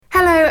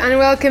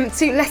welcome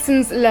to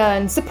Lessons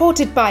Learned,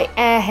 supported by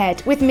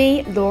Airhead, with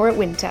me, Laura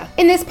Winter.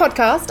 In this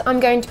podcast, I'm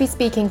going to be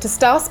speaking to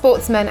star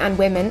sportsmen and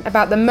women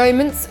about the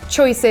moments,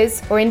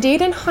 choices, or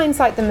indeed in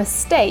hindsight the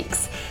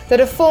mistakes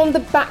that have formed the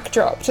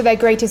backdrop to their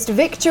greatest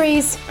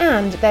victories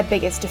and their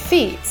biggest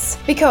defeats.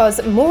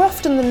 Because more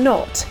often than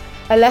not,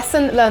 a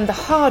lesson learned the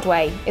hard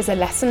way is a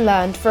lesson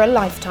learned for a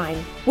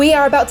lifetime. We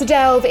are about to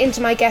delve into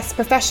my guests'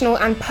 professional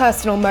and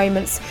personal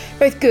moments,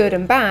 both good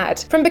and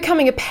bad. From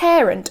becoming a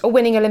parent or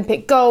winning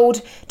Olympic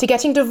gold, to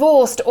getting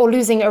divorced or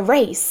losing a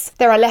race,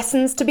 there are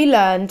lessons to be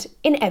learned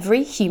in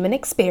every human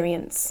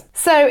experience.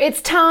 So it's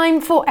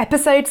time for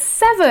episode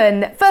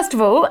 7. First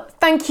of all,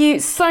 thank you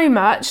so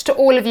much to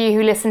all of you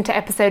who listened to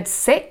episode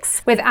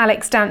 6 with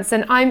Alex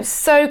Danson. I'm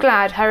so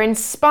glad her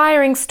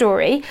inspiring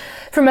story,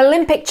 from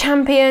Olympic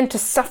champion to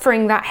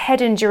suffering that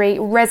head injury,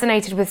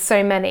 resonated with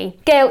so many.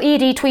 Gail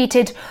Eadie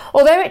tweeted,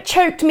 "Although it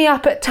choked me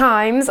up at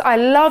times, I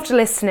loved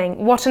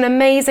listening. What an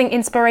amazing,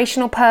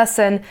 inspirational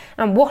person,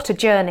 and what a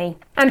journey."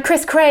 And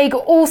Chris Craig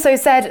also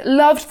said,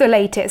 "Loved the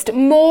latest.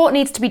 More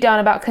needs to be done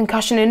about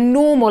concussion in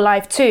normal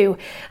life too,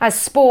 as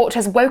sport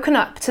has woken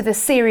up to the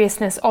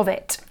seriousness of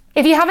it."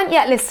 If you haven't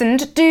yet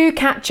listened, do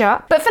catch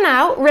up. But for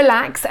now,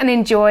 relax and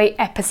enjoy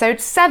episode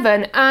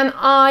 7. And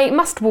I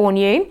must warn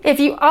you, if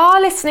you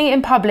are listening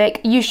in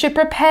public, you should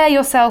prepare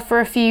yourself for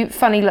a few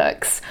funny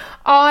looks.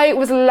 I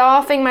was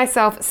laughing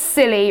myself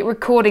silly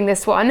recording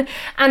this one,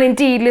 and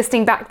indeed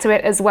listening back to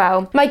it as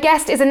well. My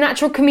guest is a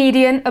natural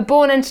comedian, a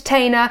born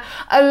entertainer,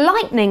 a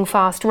lightning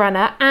fast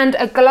runner, and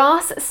a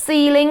glass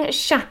ceiling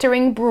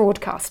shattering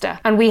broadcaster.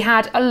 And we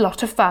had a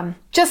lot of fun.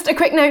 Just a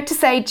quick note to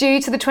say, due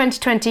to the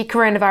 2020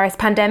 coronavirus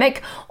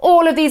pandemic,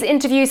 all of these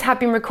interviews have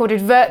been recorded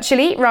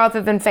virtually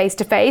rather than face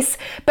to face,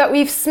 but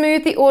we've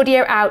smoothed the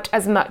audio out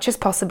as much as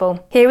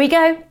possible. Here we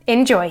go.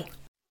 Enjoy.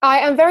 I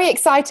am very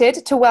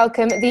excited to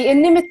welcome the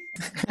inimitable...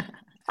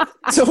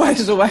 It's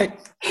always a way.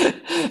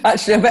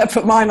 Actually, I better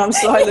put mine on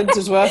silent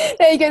as well.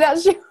 There you go,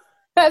 that's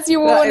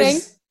your warning.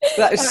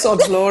 That is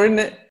sod's law, isn't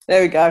it?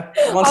 There we go.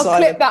 I'm on I'll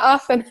silent. clip that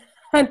up and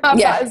have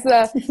that as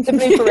the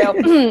blooper reel.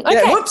 Okay.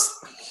 Yeah, whoops.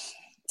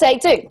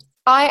 Take 2.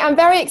 I am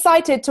very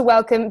excited to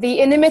welcome the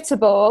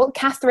inimitable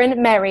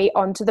Catherine Merry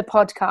onto the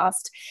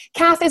podcast.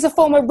 Kath is a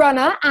former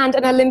runner and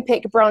an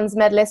Olympic bronze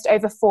medalist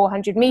over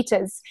 400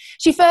 metres.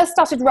 She first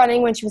started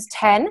running when she was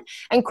 10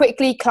 and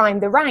quickly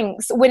climbed the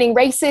ranks, winning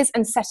races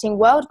and setting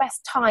world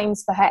best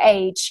times for her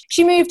age.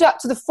 She moved up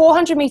to the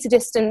 400 metre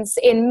distance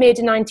in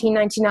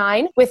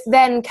mid-1999 with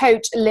then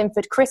coach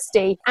Linford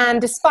Christie, and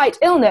despite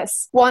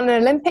illness, won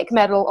an Olympic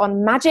medal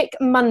on Magic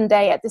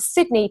Monday at the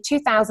Sydney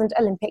 2000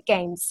 Olympic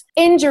Games.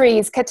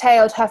 Injuries curtailed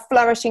her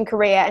flourishing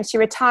career, and she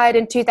retired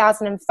in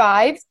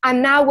 2005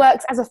 and now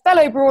works as a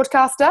fellow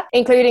broadcaster,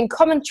 including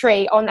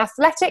commentary on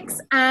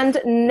athletics and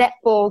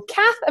netball.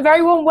 Kath, a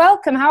very warm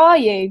welcome. How are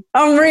you?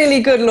 I'm really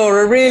good,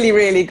 Laura. Really,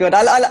 really good.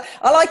 I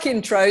like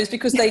intros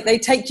because they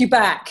take you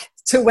back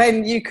to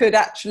when you could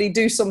actually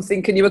do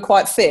something and you were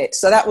quite fit.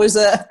 So that was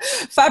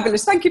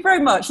fabulous. Thank you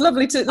very much.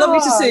 Lovely to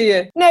see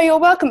you. No, you're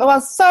welcome.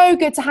 Well, so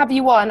good to have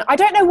you on. I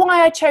don't know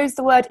why I chose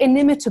the word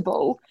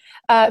inimitable.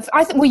 I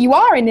think, well, you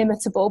are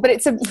inimitable, but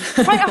it's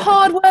quite a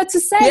hard word to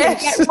say and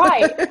get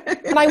right.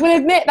 And I will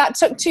admit that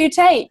took 2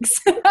 takes.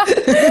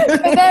 But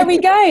there we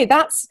go.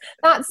 That's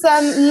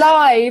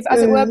live,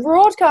 as it were,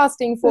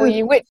 broadcasting for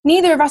you, which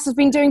neither of us has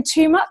been doing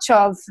too much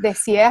of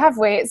this year, have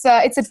we?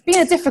 It's been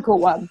a difficult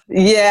one.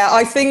 Yeah,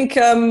 I think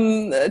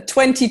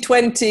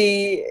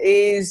 2020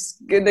 is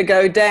going to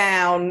go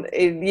down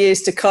in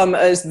years to come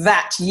as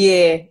that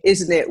year,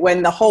 isn't it?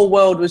 When the whole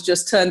world was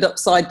just turned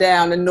upside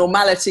down and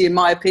normality, in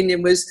my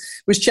opinion, was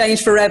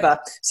changed forever.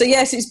 So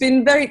yes, it's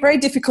been very, very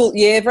difficult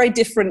year, very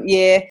different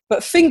year,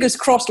 but fingers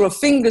crossed, you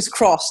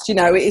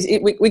know,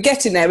 we're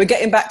getting there, we're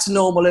getting back to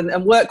normal,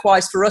 and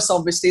work-wise for us,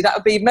 obviously, that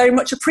would be very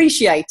much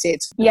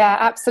appreciated. Yeah,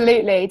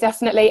 absolutely,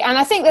 definitely. And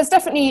I think there's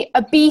definitely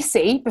a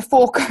BC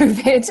before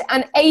COVID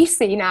and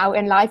AC now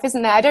in life,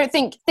 isn't there? I don't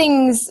think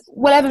things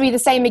will ever be the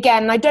same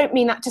again. And I don't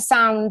mean that to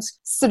sound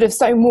sort of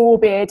so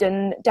morbid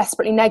and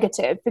desperately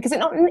negative, because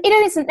it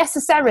isn't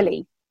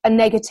necessarily a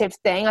negative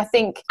thing. I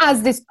think,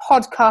 as this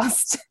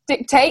podcast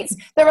dictates,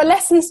 there are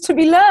lessons to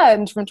be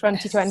learned from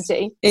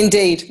 2020.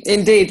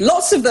 Indeed.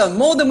 Lots of them,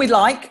 more than we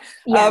like.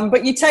 Yeah.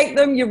 But you take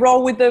them, you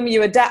roll with them,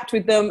 you adapt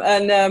with them.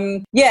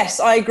 And yes,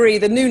 I agree.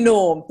 The new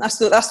norm, that's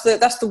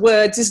the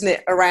words, isn't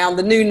it, around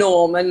the new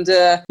norm. And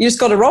you just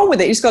got to roll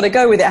with it. You just got to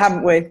go with it,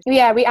 haven't we?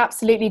 Yeah, we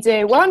absolutely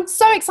do. Well, I'm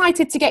so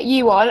excited to get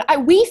you on.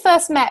 We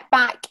first met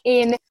back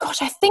in,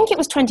 I think it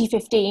was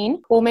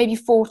 2015 or maybe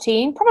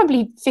 14,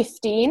 probably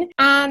 15.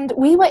 And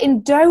we were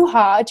in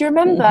Doha, do you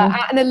remember,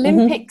 at an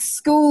Olympic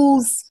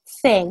schools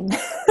thing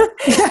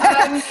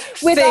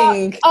with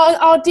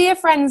our dear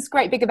friends,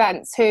 Great Big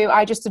Events, who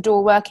I just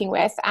adore working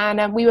with,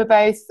 and we were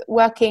both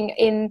working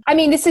in, I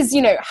mean, this is,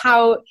 you know,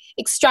 how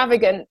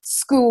extravagant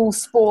school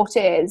sport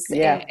is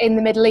in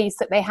the Middle East,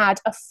 that they had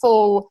a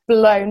full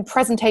blown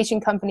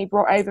presentation company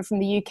brought over from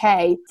the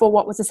UK for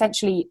what was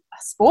essentially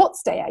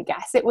sports day, I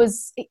guess. It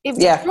was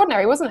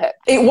extraordinary, wasn't it?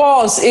 It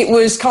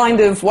was kind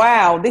of,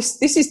 wow,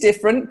 this is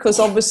different, because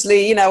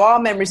obviously, you know, our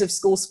memories of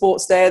school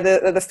sports day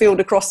are the field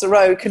across the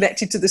road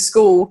connected to the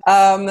school,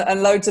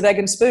 and loads of egg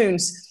and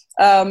spoons.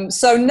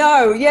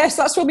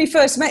 That's when we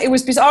first met. It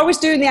was because I was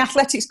doing the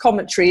athletics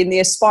commentary in the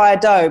Aspire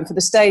Dome for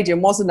the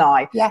stadium, wasn't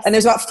I? Yes. And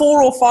there's about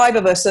 4 or 5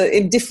 of us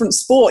in different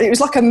sport. It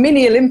was like a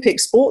mini Olympic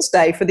sports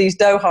day for these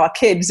Doha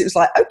kids. It was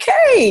like,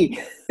 okay,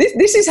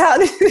 this is how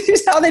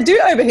they do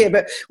it over here.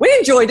 But we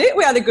enjoyed it.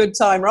 We had a good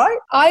time, right?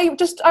 I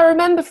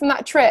remember from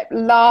that trip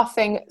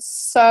laughing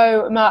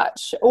so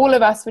much. All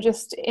of us were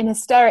just in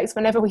hysterics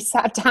whenever we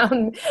sat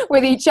down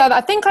with each other.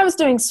 I think I was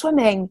doing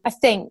swimming.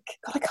 God,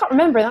 I can't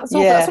remember. That's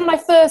awful. That's one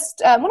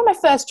of my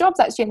first jobs,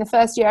 actually. In the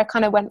first year, I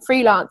kind of went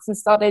freelance and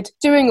started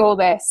doing all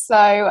this. So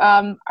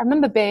I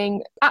remember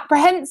being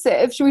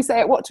apprehensive, should we say,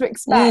 at what to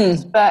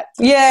expect. But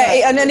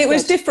and then it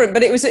was different.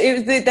 But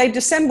they'd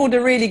assembled a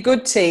really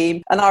good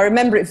team, and I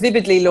remember it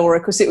vividly, Laura,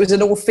 because it was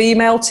an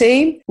all-female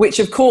team, which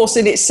of course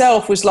in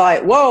itself was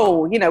like,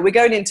 whoa, you know, we're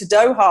going into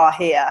Doha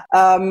here.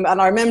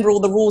 And I remember all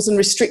the rules and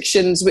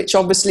restrictions which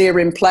obviously are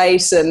in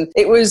place, and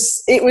it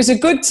was a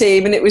good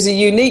team, and it was a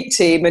unique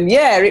team, and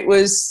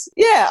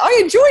I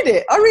enjoyed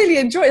it. I really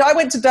enjoyed it. I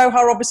went to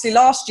Doha obviously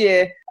last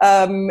year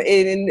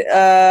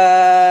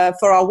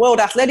for our World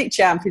Athletic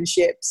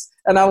Championships.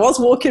 And I was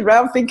walking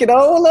around thinking,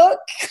 oh, look,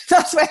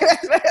 that's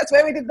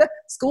where we did the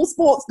school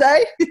sports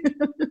day.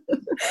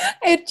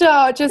 It's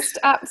just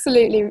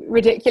absolutely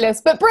ridiculous,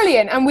 but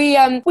brilliant. And we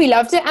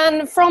loved it.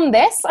 And from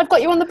this, I've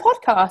got you on the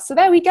podcast. So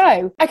there we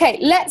go. Okay,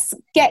 let's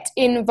get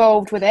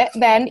involved with it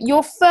then.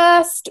 Your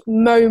first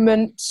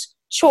moment,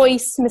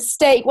 choice,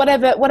 mistake,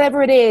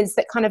 whatever it is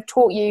that kind of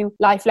taught you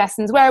life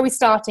lessons. Where are we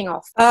starting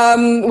off?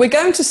 We're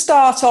going to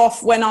start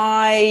off when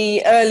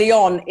early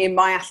on in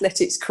my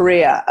athletics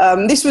career.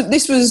 This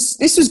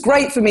was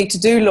great for me to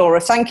do, Laura.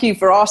 Thank you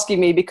for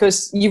asking me,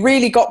 because you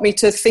really got me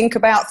to think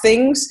about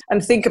things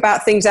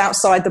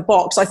outside the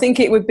box. I think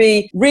it would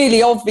be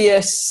really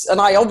obvious, and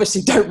I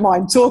obviously don't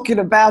mind talking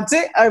about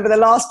it over the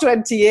last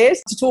 20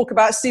 years, to talk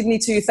about Sydney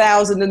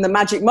 2000 and the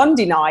Magic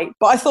Monday night.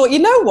 But I thought, you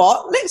know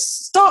what? Let's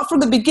start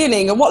from the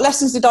beginning. And what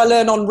lessons did I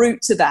learn en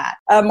route to that?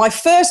 My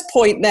first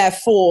point,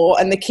 therefore,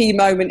 and the key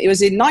moment, it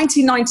was in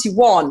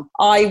 1991.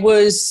 I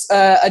was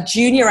a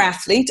junior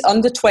athlete,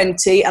 under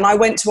 20, and I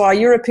went to our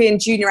European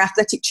Junior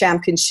Athletic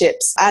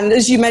Championships. And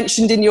as you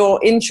mentioned in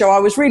your intro, I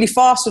was really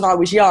fast when I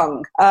was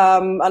young.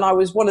 And I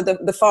was one of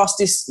the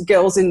fastest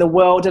girls in the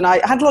world. And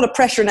I had a lot of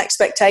pressure and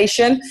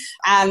expectation.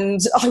 And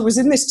I was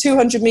in this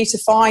 200-meter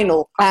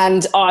final.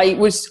 And I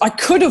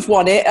could have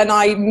won it, and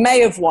I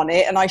may have won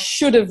it, and I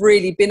should have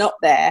really been up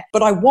there.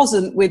 But I wasn't,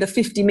 with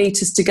 50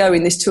 meters to go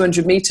in this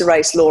 200-meter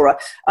race, Laura.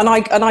 And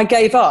I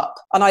gave up,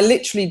 and I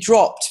literally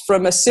dropped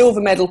from a silver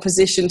medal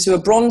position to a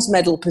bronze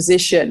medal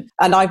position.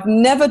 And I've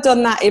never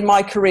done that in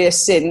my career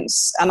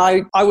since. And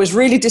I was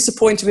really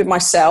disappointed with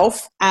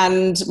myself.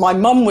 And my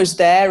mum was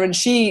there, and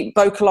she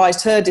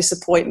vocalized her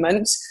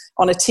disappointment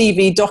on a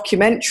TV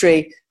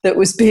documentary that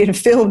was being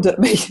filmed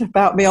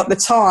about me at the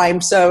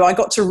time. So I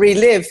got to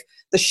relive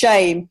the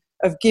shame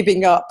of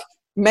giving up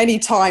many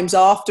times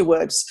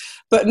afterwards.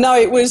 But no,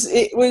 it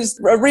was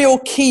a real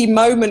key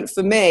moment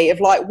for me of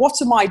like, what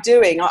am I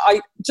doing? I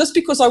just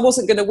because I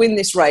wasn't going to win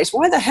this race,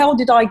 why the hell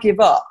did I give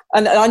up?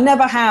 And I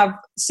never have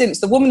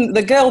since.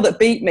 The girl that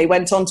beat me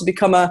went on to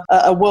become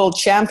a world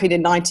champion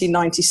in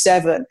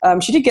 1997.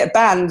 She did get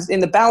banned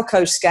in the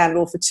Balco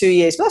scandal for 2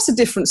 years, but that's a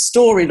different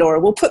story, Laura.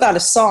 We'll put that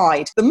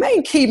aside. The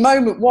main key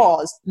moment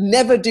was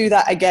never do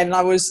that again.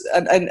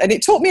 And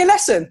it taught me a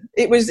lesson.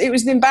 It was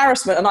an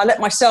embarrassment, and I let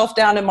myself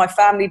down and my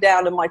family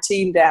down and my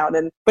team down.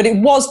 But it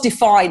was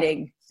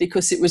defining,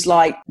 because it was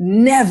like,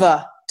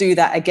 never do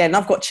that again.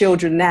 I've got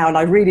children now, and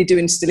I really do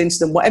instill into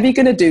them, whatever you're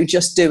going to do,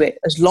 just do it,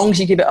 as long as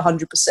you give it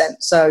 100%.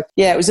 So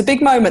yeah, it was a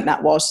big moment,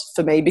 that was,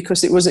 for me,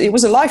 because it was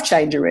a life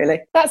changer, really.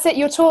 That's it.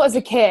 You're taught as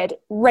a kid,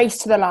 race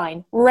to the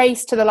line. For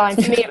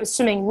me, it was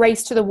swimming,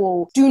 race to the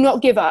wall. Do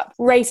not give up.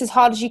 Race as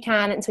hard as you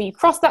can until you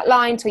cross that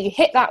line, until you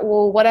hit that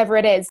wall, whatever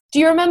it is. Do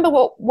you remember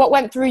what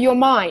went through your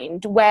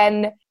mind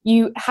when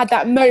you had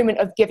that moment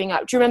of giving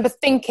up? Do you remember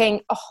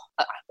thinking, oh,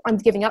 I'm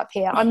giving up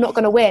here, I'm not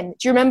going to win?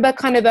 Do you remember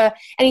kind of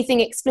anything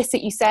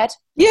explicit you said?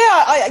 Yeah,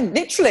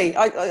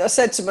 I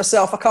said to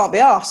myself, I can't be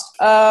asked.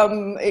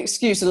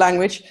 Excuse the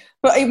language.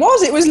 But it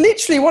was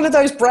literally one of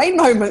those brain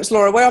moments,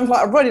 Laura, where I'm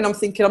running, I'm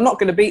thinking, I'm not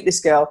going to beat this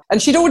girl. And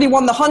she'd already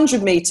won the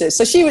 100 meters.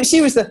 So she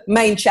was the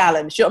main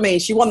challenge. You know what I mean?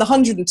 She won the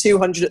 100 and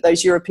 200 at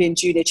those European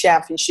Junior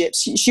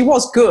Championships. She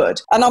was good.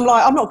 And I'm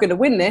like, I'm not going to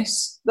win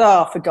this.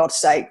 Oh, for God's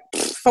sake.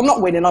 If I'm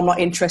not winning, I'm not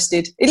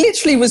interested. It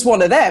literally was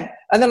one of them.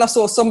 And then I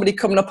saw somebody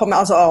coming up on me. I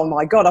was like, oh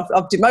my God,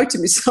 I've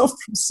demoted myself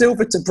from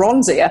silver to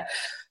bronze here.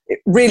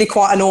 really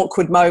quite an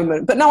awkward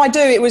moment. But no, I do.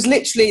 It was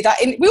literally that,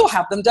 we all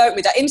have them, don't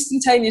we? That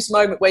instantaneous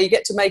moment where you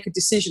get to make a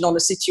decision on a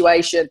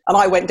situation, and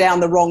I went down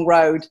the wrong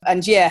road.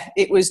 And yeah,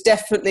 it was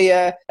definitely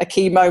a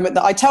key moment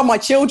that I tell my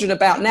children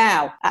about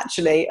now,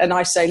 actually. And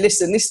I say,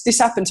 listen, this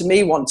happened to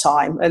me one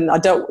time, and I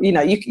don't,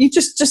 you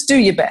just do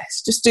your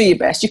best. Just do your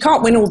best. You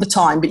can't win all the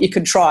time, but you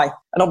can try.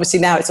 And obviously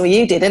now it's, well,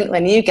 you didn't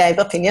when you gave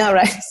up in your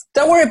race.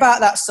 Don't worry about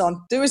that,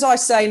 son. Do as I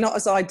say, not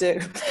as I do.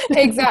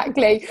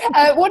 Exactly.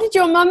 What did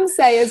your mum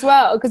say as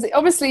well? Because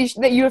obviously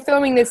that you were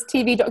filming this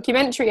TV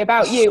documentary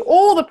about you,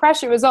 all the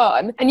pressure was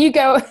on, and you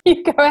go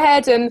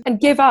ahead and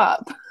give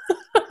up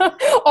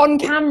on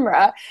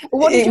camera.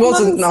 What did your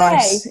mum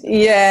nice. say?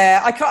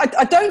 Yeah,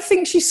 I don't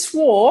think she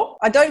swore.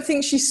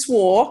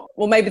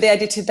 Well, maybe they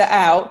edited that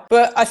out.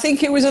 But I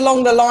think it was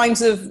along the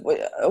lines of,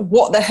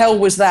 what the hell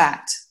was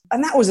that?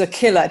 And that was a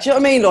killer. Do you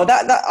know what I mean, Lord?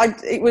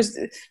 It was,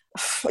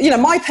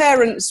 my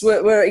parents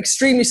were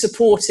extremely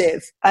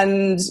supportive,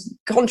 and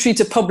contrary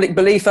to public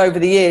belief over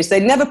the years,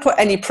 they never put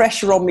any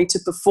pressure on me to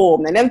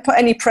perform. They never put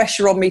any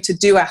pressure on me to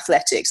do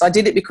athletics. I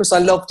did it because I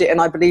loved it and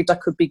I believed I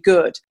could be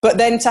good. But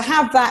then to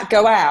have that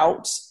go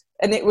out,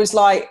 and it was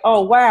like,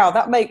 oh, wow,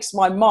 that makes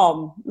my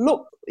mom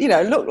look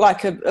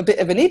like a bit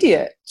of an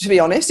idiot, to be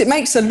honest. It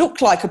makes her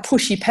look like a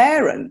pushy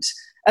parent.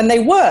 And they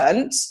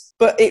weren't,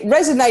 but it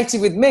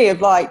resonated with me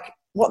of like,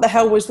 what the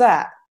hell was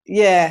that?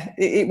 Yeah,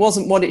 it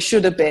wasn't what it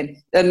should have been.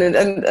 And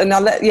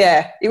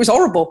it was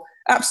horrible.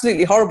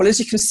 Absolutely horrible. As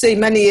you can see,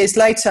 many years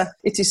later,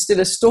 it is still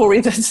a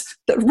story that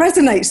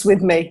resonates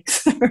with me.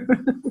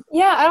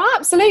 Yeah,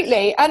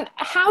 absolutely. And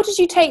how did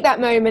you take that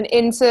moment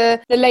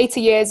into the later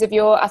years of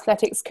your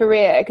athletics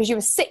career? Because you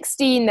were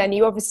 16 then,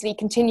 you obviously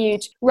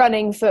continued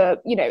running for,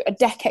 a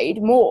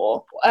decade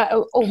more,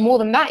 or more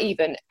than that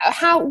even.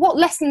 What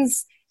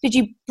lessons did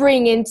you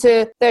bring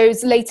into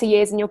those later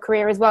years in your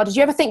career as well? Did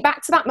you ever think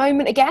back to that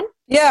moment again?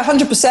 Yeah,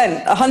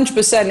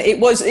 100%. It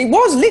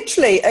was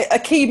literally a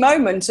key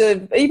moment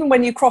of, even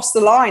when you cross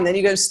the line and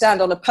you go and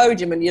stand on a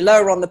podium and you're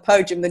lower on the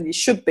podium than you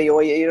should be,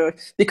 or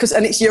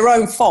and it's your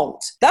own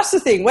fault. That's the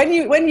thing. When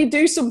you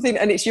do something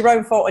and it's your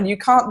own fault and you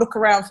can't look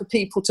around for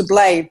people to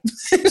blame,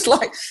 it's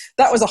like,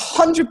 that was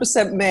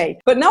 100% me.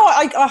 But no,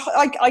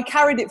 I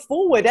carried it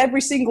forward every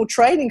single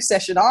training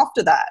session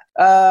after that.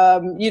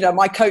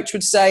 My coach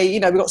would say,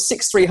 we've got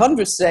 6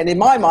 300s today. And in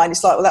my mind,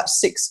 it's like, well, that's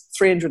 6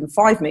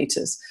 305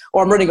 meters,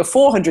 or I'm running a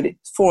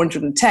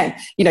 410.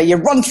 You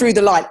run through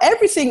the line.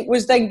 Everything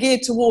was then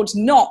geared towards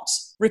not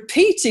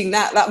repeating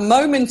that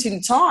moment in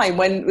time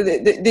when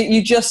that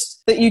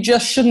you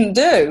just shouldn't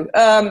do.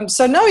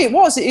 So no, it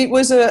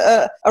was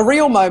a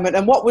real moment.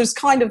 And what was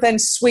kind of then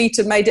sweet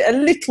and made it a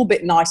little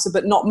bit nicer,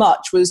 but not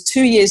much, was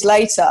 2 years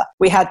later,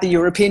 we had the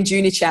European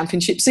Junior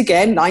Championships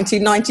again,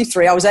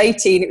 1993. I was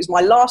 18. It was my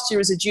last year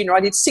as a junior.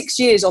 I did 6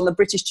 years on the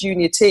British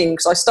junior team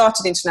because I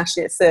started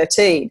internationally at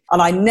 13,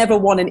 and I never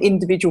won an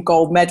individual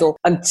gold medal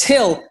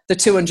until the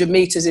 200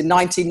 meters in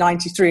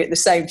 1993 at the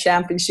same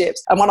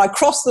championships. And when I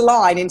crossed the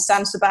line in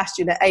San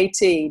Sebastian at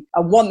 18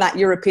 and won that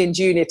European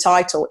junior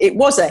title, it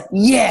was a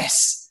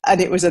yes. And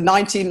it was a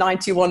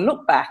 1991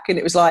 look back, and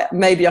it was like,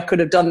 maybe I could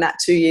have done that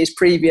 2 years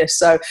previous.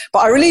 But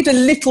I relieved a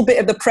little bit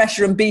of the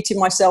pressure and beating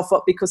myself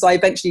up because I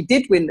eventually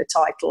did win the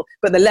title,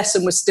 but the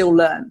lesson was still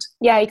learned.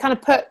 Yeah, you kind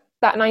of put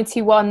that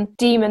 91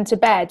 demon to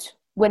bed,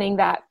 winning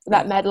that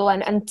medal,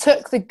 and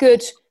took the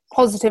good,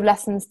 positive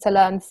lessons to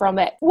learn from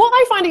it. What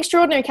I find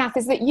extraordinary, Kath,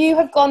 is that you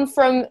have gone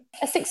from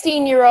a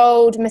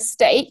 16-year-old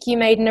mistake you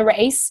made in a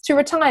race to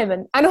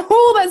retirement, and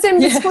all that's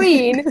in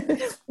between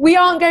we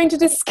aren't going to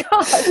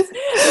discuss.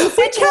 You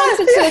said you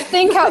wanted to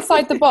think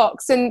outside the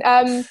box, and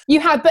you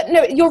have, but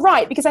no, you're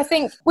right, because I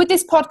think with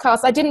this podcast,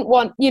 I didn't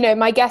want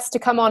my guests to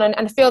come on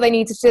and feel they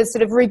needed to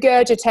sort of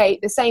regurgitate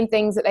the same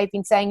things that they've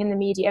been saying in the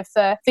media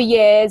for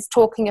years,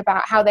 talking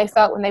about how they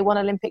felt when they won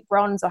Olympic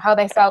bronze or how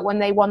they felt when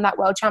they won that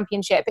world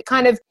championship.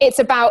 It's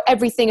about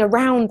everything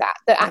around that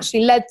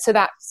actually led to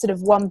that sort of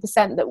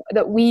 1%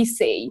 that we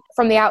see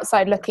from the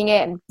outside looking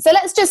in. So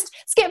let's just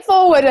skip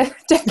forward a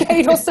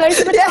decade or so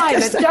to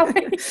retirement, shall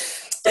we?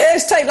 Yeah,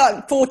 let's take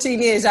like 14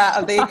 years out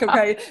of the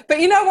comparison. But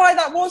you know why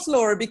that was,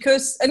 Laura?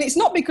 And it's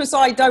not because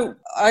I don't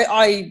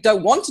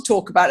want to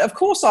talk about it. Of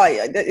course,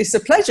 it's a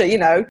pleasure.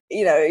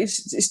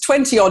 It's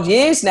 20 odd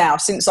years now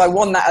since I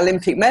won that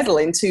Olympic medal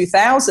in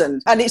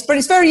 2000, but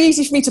it's very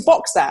easy for me to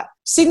box that.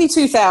 Sydney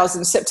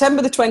 2000,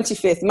 September the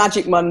 25th,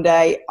 Magic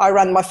Monday, I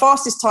ran my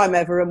fastest time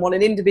ever and won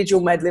an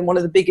individual medal in one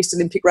of the biggest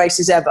Olympic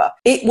races ever.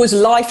 It was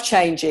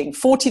life-changing.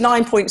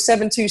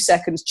 49.72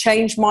 seconds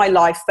changed my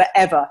life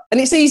forever. And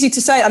it's easy to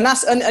say,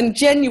 and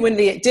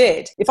genuinely it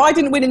did. If I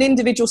didn't win an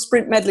individual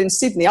sprint medal in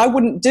Sydney, I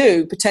wouldn't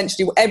do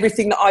potentially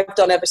everything that I've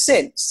done ever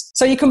since.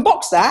 So you can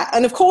box that,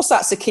 and of course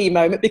that's a key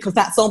moment because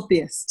that's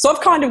obvious. So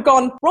I've kind of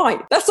gone, right,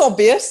 that's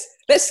obvious.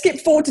 let's skip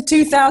forward to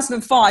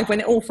 2005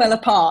 when it all fell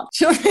apart.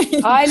 Do you know what I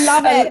mean? I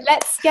love it.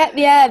 Let's get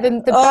the bad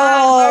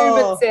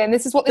moments in.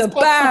 This is what this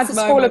podcast is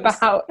all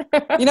about.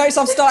 You notice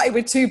I've started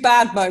with 2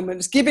 bad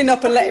moments, giving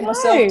up and letting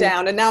myself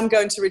down, and now I'm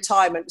going to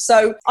retirement.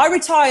 So I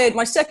retired.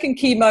 My second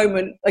key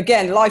moment,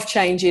 again,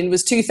 life-changing,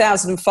 was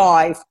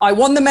 2005. I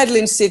won the medal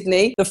in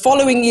Sydney. The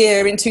following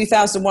year, in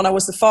 2001, I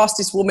was the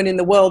fastest woman in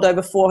the world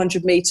over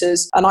 400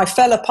 metres, and I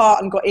fell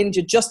apart and got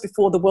injured just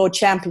before the World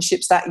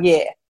Championships that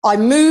year. I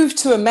moved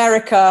to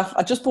America.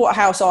 I just bought a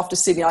house after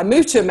Sydney. I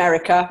moved to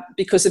America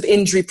because of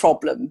injury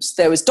problems.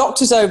 There was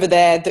doctors over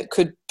there that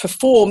could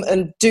perform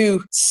and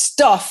do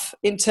stuff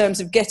in terms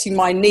of getting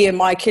my knee and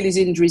my Achilles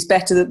injuries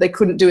better that they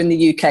couldn't do in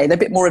the UK. They're a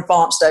bit more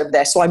advanced over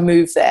there. So I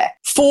moved there.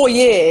 4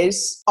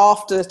 years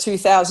after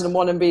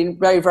 2001 and being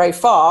very, very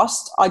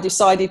fast, I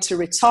decided to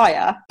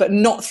retire, but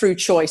not through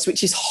choice,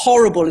 which is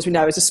horrible, as we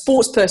know. As a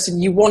sports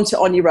person, you want it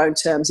on your own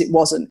terms. It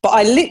wasn't. But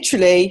I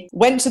literally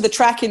went to the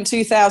track in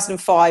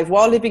 2005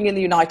 while living in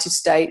the United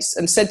States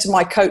and said to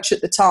my coach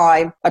at the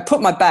time, I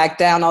put my bag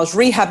down. I was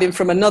rehabbing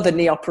from another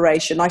knee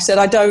operation. I said,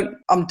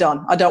 I'm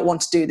done. I don't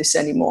want to do this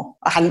anymore.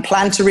 I hadn't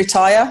planned to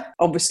retire.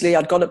 Obviously,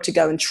 I'd got up to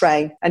go and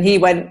train. And he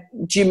went,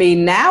 do you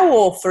mean now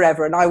or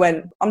forever? And I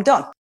went, I'm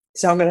done.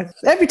 So I'm going to,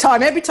 every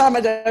time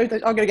I do, I'm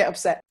going to get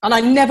upset. And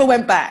I never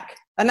went back.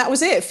 And that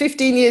was it.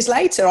 15 years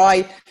later,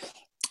 I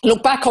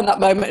look back on that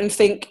moment and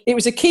think it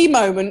was a key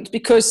moment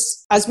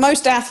because, as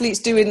most athletes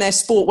do in their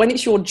sport, when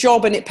it's your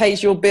job and it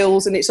pays your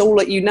bills and it's all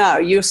that you know,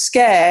 you're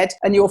scared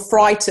and you're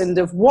frightened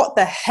of what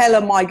the hell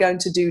am I going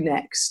to do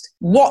next?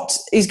 What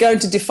is going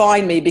to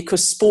define me,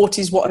 because sport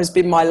is what has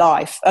been my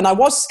life. And I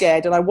was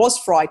scared and I was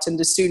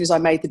frightened as soon as I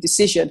made the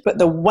decision. But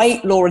the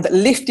weight, Laura, that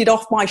lifted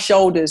off my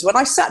shoulders when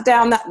I sat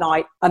down that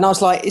night and I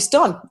was like, it's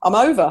done. I'm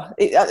over.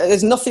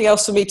 There's nothing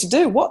else for me to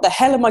do. What the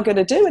hell am I going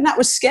to do? And that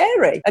was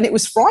scary. And it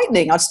was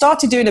frightening. I'd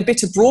started doing a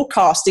bit of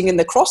broadcasting in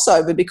the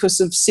crossover because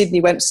of Sydney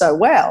went so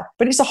well.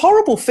 But it's a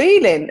horrible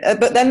feeling.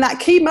 But then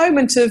that key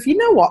moment of, you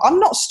know what? I'm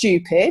not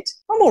stupid.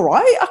 I'm all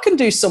right. I can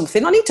do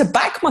something. I need to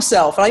back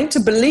myself. I need to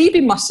believe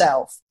in myself.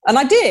 And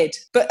I did.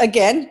 But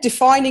again,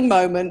 defining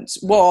moment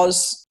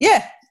was,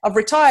 I've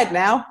retired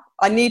now.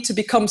 I need to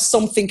become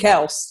something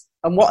else.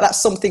 And what that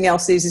something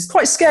else is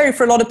quite scary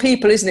for a lot of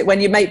people, isn't it,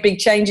 when you make big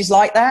changes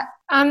like that?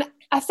 And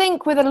I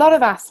think with a lot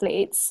of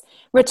athletes,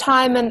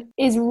 retirement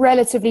is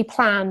relatively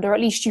planned, or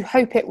at least you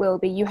hope it will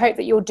be. You hope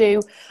that you'll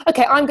do,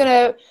 okay, I'm going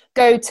to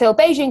go till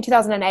Beijing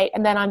 2008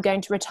 and then I'm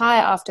going to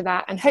retire after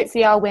that. And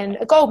hopefully I'll win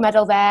a gold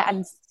medal there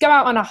and go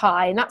out on a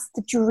high. And that's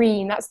the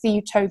dream. That's the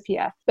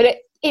utopia. But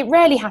it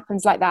rarely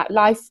happens like that.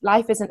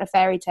 Life isn't a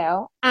fairy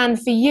tale.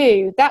 And for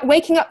you, that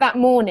waking up that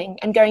morning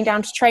and going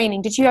down to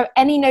training, did you have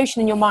any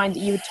notion in your mind that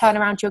you would turn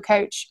around to your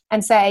coach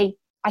and say,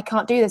 I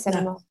can't do this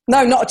anymore?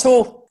 No, not at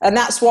all. And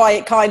that's why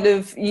it kind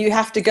of, you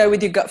have to go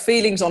with your gut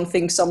feelings on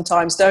things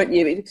sometimes, don't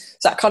you? It's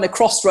that kind of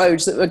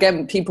crossroads that,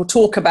 again, people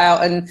talk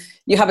about, and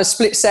you have a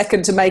split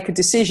second to make a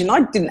decision.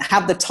 I didn't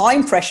have the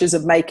time pressures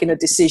of making a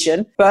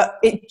decision, but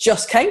it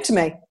just came to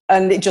me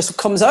and it just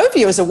comes over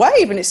you as a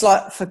wave. And it's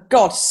like, for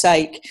God's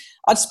sake,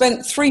 I'd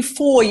spent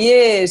 3-4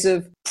 years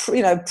of,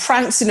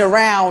 prancing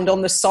around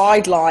on the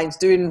sidelines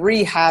doing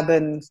rehab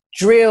and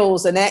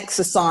drills and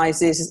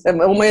exercises, and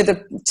where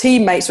the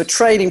teammates were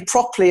training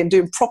properly and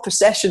doing proper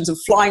sessions and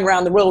flying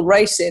around the world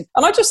racing.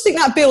 And I just think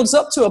that builds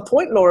up to a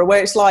point, Laura,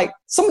 where it's like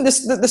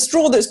the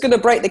straw that's going to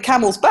break the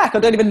camel's back.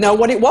 I don't even know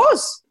what it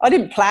was. I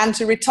didn't plan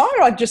to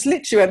retire. I just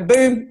literally went,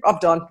 boom, I'm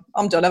done.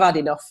 I've had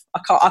enough.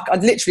 I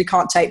literally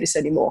can't take this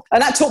anymore.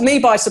 And that took me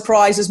by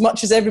surprise as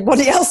much as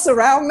everybody else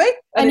around me.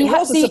 And it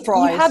was a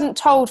surprise. You hadn't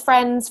told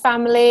friends,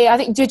 family. I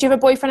think, did you have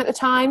a boyfriend at the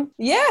time?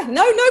 Yeah,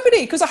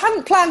 nobody, because I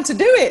hadn't planned to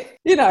do it.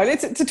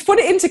 To put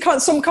it into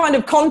some kind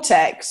of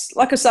context,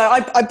 like I say,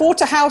 I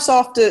bought a house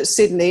after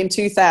Sydney in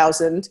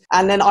 2000,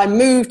 and then I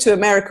moved to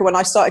America when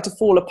I started to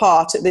fall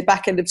apart at the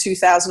back end of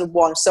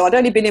 2001. So I'd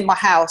only been in my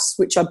house,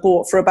 which I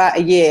bought, for about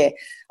a year.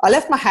 I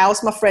left my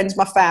house, my friends,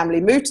 my family,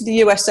 moved to the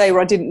USA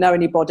where I didn't know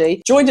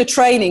anybody, joined a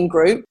training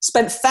group,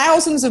 spent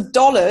thousands of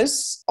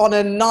dollars on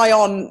a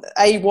nigh-on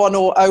A1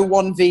 or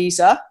O1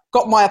 visa,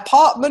 got my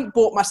apartment,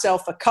 bought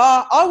myself a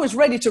car. I was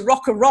ready to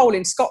rock and roll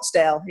in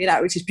Scottsdale,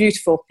 which is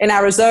beautiful, in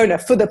Arizona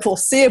for the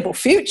foreseeable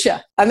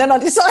future. And then I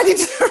decided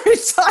to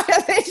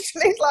retire. It's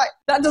like,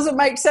 that doesn't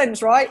make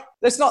sense, right?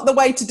 That's not the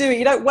way to do it.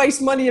 You don't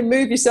waste money and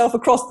move yourself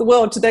across the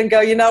world to then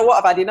go, you know what,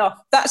 I've had enough.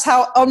 That's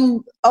how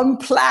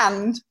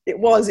unplanned it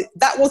was.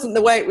 That wasn't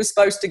the way it was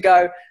supposed to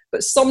go.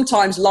 But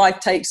sometimes life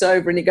takes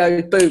over and it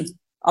goes, boom,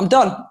 I'm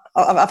done.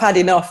 I've had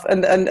enough.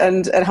 And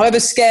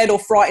however scared or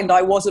frightened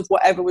I was of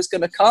whatever was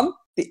going to come,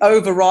 the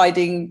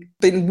overriding,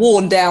 been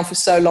worn down for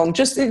so long, it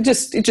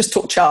just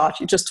took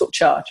charge. It just took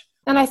charge.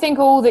 And I think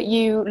all that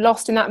you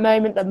lost in that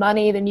moment, the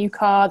money, the new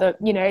car,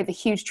 the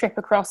huge trip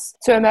across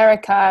to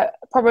America,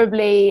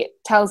 probably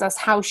tells us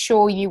how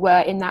sure you were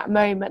in that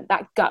moment.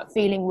 That gut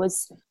feeling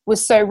was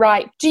so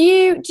right. Do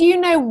you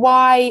know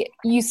why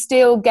you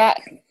still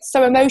get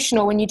so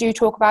emotional when you do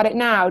talk about it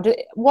now?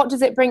 What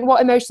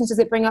emotions does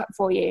it bring up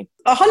for you?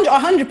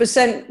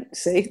 100%.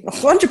 See,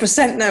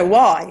 100% know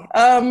why.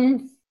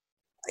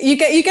 You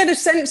get a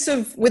sense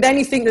of, with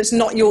anything that's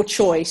not your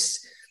choice,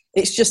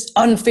 it's just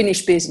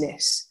unfinished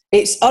business.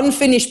 It's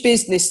unfinished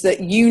business that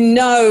you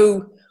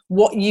know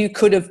what you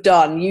could have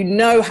done. You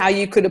know how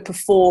you could have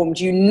performed.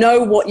 You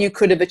know what you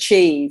could have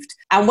achieved.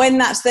 And when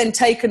that's then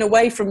taken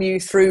away from you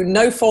through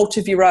no fault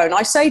of your own,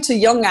 I say to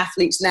young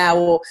athletes now,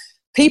 or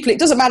people, it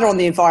doesn't matter on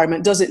the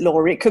environment, does it,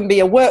 Laura? It can be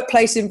a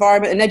workplace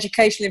environment, an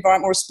educational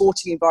environment, or a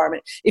sporting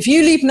environment. If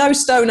you leave no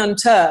stone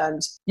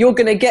unturned, you're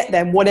going to get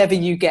them whatever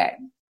you get.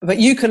 But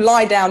you can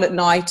lie down at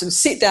night and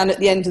sit down at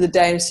the end of the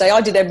day and say,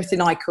 I did everything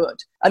I could.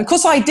 And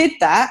because I did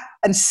that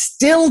and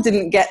still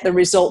didn't get the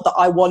result that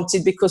I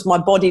wanted because my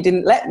body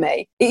didn't let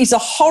me, it is a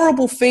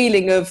horrible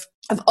feeling of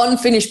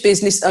unfinished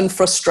business and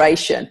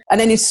frustration. And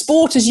then in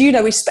sport, as you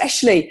know,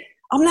 especially,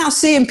 I'm now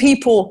seeing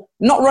people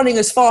not running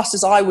as fast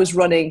as I was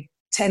running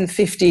 10,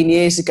 15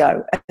 years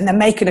ago. And they're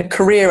making a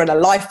career and a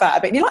life out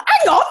of it. And you're like,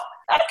 hang on,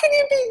 how can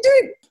you be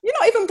doing? You're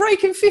not even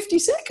breaking 50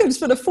 seconds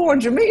for the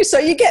 400 meters. So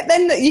you get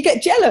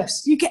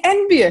jealous, you get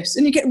envious,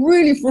 and you get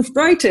really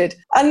frustrated.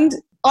 And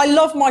I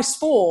love my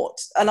sport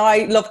and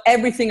I love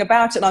everything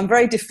about it. And I'm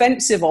very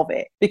defensive of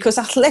it because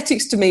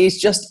athletics to me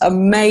is just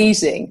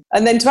amazing.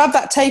 And then to have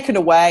that taken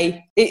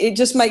away, it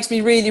just makes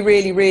me really,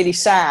 really, really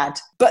sad.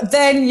 But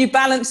then you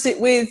balance it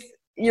with,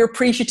 you're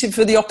appreciative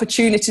for the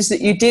opportunities that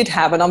you did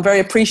have. And I'm very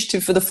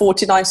appreciative for the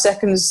 49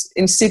 seconds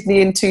in Sydney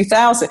in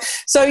 2000.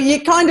 So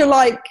you kind of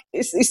like,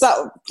 it's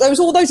that, there's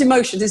all those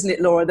emotions, isn't it,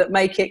 Laura, that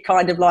make it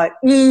kind of like,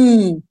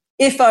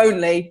 if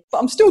only, but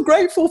I'm still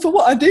grateful for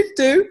what I did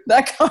do,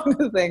 that kind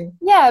of thing.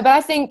 Yeah, but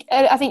I think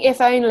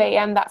if only,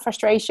 and that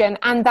frustration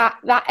and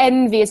that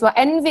envy as well.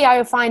 Envy,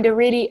 I find a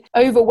really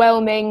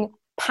overwhelming,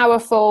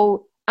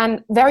 powerful,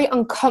 and very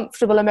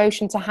uncomfortable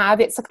emotion to have.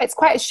 It's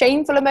quite a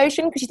shameful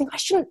emotion because you think, I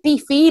shouldn't be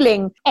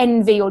feeling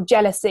envy or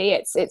jealousy.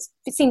 It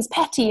seems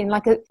petty and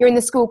like you're in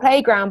the school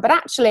playground, but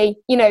actually,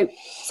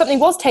 something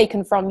was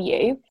taken from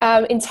you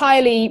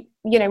entirely,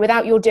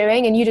 without your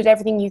doing, and you did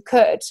everything you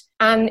could.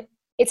 And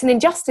it's an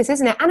injustice,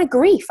 isn't it? And a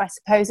grief, I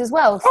suppose, as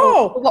well,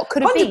 for what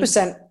could have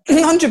 100%.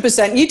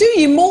 100%.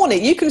 You mourn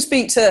it. You can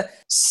speak to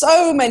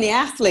so many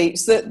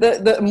athletes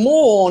that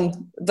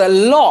mourn the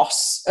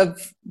loss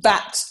of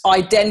that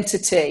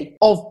identity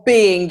of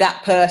being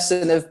that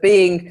person, of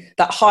being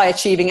that high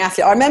achieving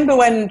athlete. I remember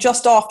when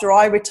just after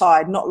I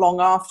retired, not long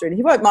after, and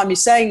he won't mind me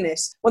saying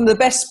this, one of the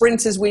best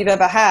sprinters we've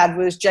ever had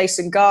was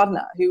Jason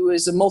Gardner, who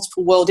was a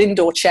multiple world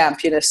indoor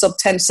champion, a sub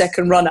 10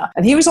 second runner.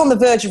 And he was on the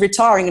verge of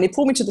retiring, and he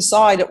pulled me to the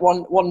side at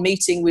one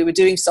meeting. We were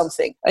doing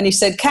something, and he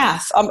said,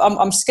 Kath,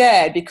 I'm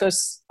scared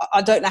because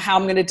I don't know how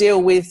I'm going to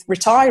deal with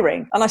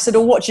retiring. And I said,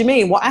 well, what do you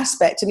mean? What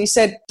aspect? And he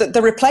said,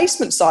 the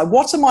replacement side.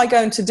 What am I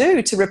going to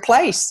do to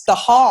replace the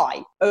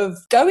high of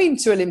going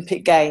to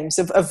Olympic Games,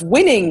 of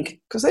winning,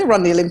 because they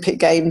run the Olympic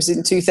Games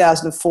in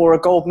 2004, a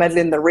gold medal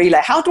in the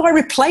relay. How do I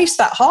replace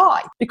that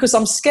high? Because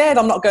I'm scared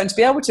I'm not going to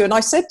be able to. And I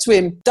said to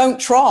him, don't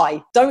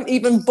try. Don't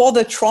even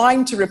bother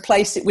trying to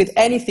replace it with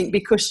anything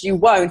because you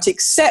won't.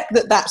 Accept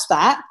that that's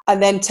that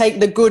and then take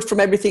the good from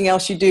everything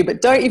else you do.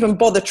 But don't even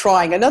bother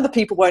trying. And other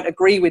people won't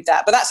agree with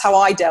that. But that's how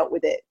I dealt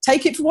with it.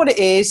 Take it for what it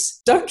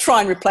is. Don't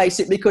try and replace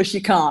it because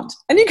you can't.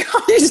 And you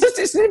can't.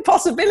 It's an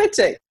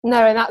impossibility.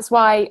 No, and that's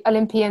why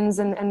Olympians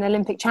and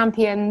Olympic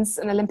champions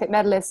and Olympic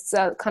medalists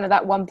are kind of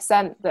that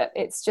 1%, that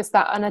it's just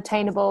that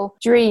unattainable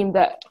dream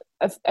that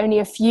only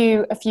a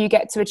few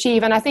get to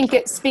achieve. And I think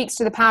it speaks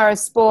to the power of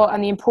sport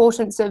and the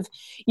importance of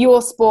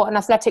your sport and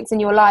athletics in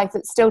your life,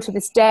 that still to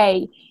this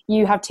day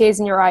you have tears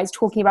in your eyes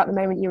talking about the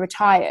moment you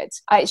retired.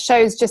 It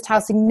shows just how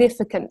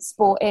significant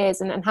sport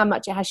is and how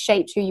much it has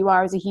shaped who you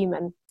are as a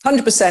human.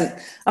 100%.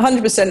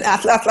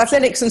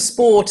 Athletics and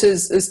sport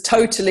has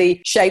totally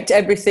shaped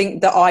everything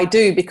that I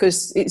do,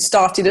 because it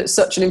started at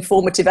such an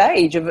informative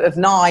age of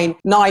 9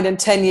 and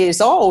 10 years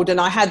old.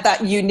 And I had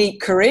that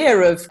unique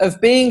career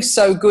of being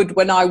so good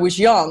when I was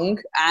young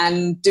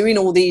and doing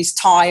all these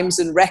times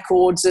and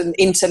records and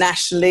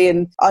internationally.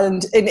 And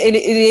it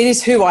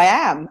is who I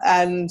am.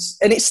 And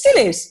it still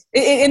is.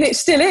 It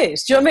still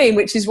is. Do you know what I mean?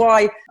 Which is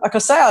why, like I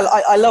say,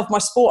 I love my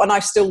sport and I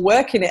still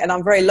work in it, and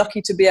I'm very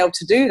lucky to be able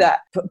to do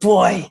that. But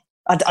boy,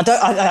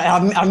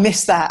 I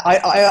miss that.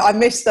 I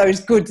miss those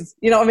good,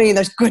 you know what I mean?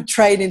 Those good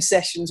training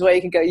sessions where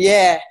you can go,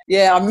 yeah.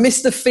 I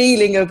miss the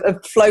feeling of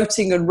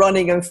floating and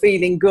running and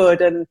feeling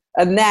good. And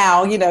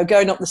now,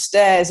 going up the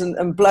stairs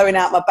and blowing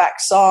out my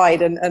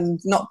backside and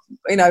not,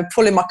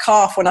 pulling my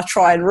calf when I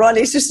try and run.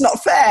 It's just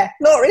not fair.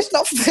 Laura, it's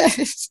not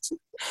fair.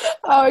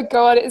 Oh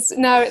God, it's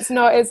not,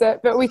 is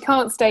it? But we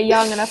can't stay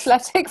young and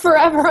athletic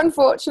forever,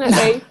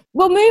 unfortunately.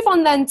 We'll move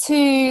on then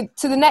to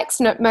the next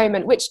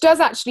moment, which does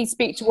actually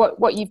speak to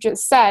what you've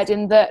just said,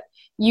 in that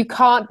you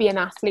can't be an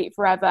athlete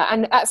forever.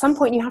 And at some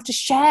point you have to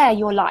share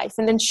your life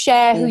and then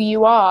share who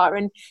you are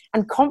and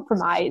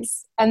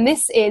compromise. And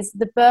this is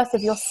the birth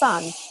of your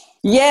son.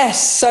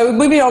 Yes. So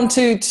moving on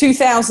to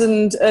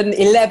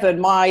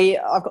 2011,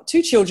 I've got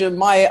two children.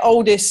 My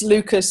oldest,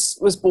 Lucas,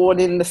 was born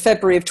in the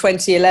February of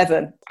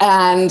 2011.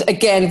 And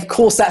again, of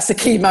course, that's the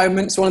key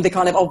moment. It's one of the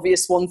kind of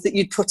obvious ones that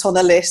you'd put on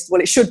a list.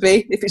 Well, it should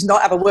be. If it's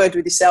not, have a word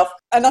with yourself.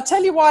 And I'll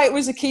tell you why it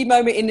was a key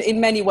moment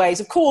in many ways.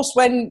 Of course,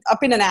 when I've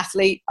been an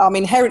athlete, I'm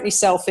inherently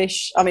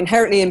selfish. I'm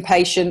inherently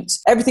impatient.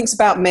 Everything's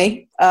about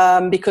me.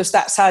 Because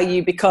that's how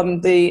you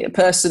become the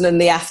person and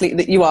the athlete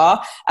that you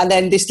are. And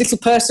then this little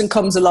person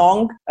comes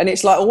along and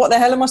it's like, well, what the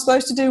hell am I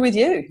supposed to do with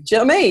you? Do you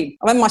know what I mean?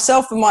 I mean,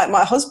 myself and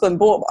my husband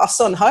brought our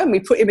son home.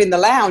 We put him in the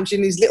lounge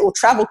in his little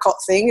travel cot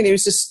thing and he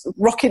was just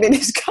rocking in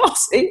his car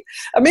seat.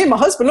 And me and my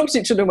husband looked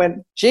at each other and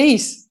went,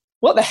 geez,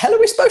 what the hell are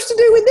we supposed to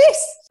do with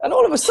this? And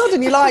all of a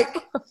sudden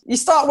you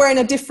start wearing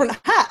a different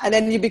hat and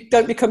then you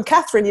don't become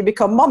Catherine, you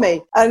become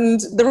mummy. And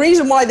the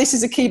reason why this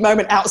is a key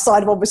moment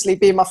outside of obviously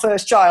being my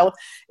first child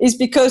is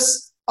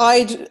because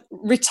I'd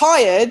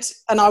retired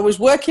and I was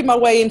working my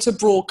way into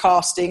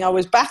broadcasting. I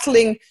was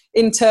battling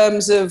in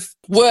terms of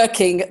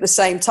working at the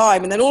same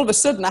time. And then all of a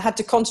sudden I had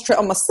to concentrate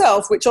on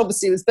myself, which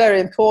obviously was very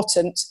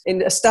important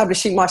in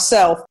establishing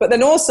myself, but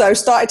then also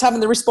started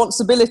having the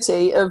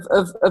responsibility of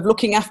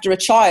looking after a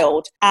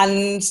child.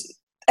 And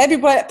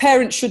everybody,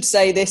 parents should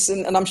say this,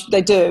 and I'm sure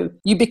they do.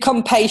 You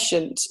become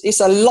patient.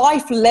 It's a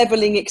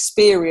life-leveling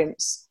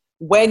experience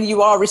when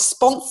you are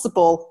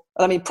responsible,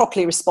 I mean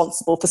properly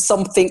responsible for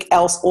something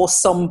else or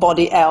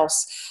somebody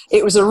else.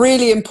 It was a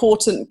really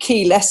important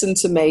key lesson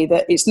to me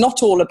that it's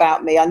not all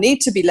about me. I need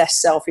to be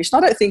less selfish.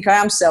 And I don't think I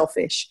am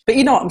selfish, but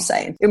you know what I'm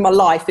saying, in my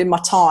life, in my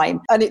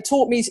time. And it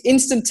taught me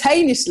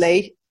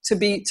instantaneously to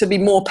be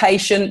more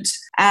patient.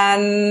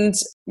 And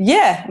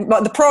yeah,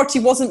 but the priority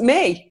wasn't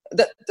me.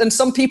 And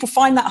some people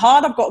find that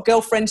hard. I've got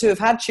girlfriends who have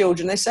had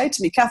children. They say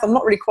to me, Kath, I'm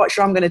not really quite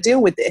sure I'm going to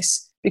deal with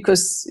this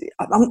because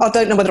I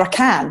don't know whether I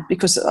can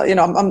because,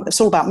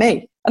 it's all about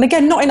me. And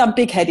again, not in a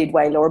big-headed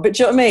way, Laura, but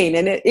do you know what I mean?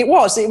 And it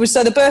was.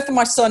 So the birth of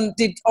my son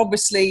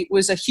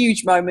was a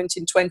huge moment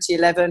in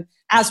 2011,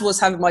 as was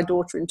having my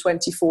daughter in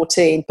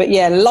 2014. But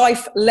yeah,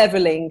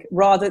 life-leveling,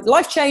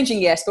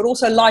 life-changing, yes, but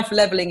also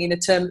life-leveling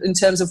in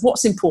terms of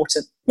what's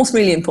important, what's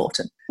really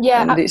important.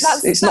 Yeah, and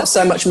it's not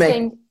so much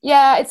me.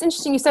 Yeah, it's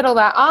interesting you said all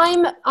that.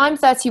 I'm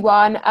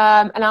 31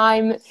 and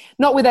I'm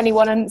not with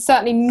anyone and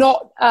certainly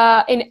not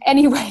in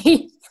any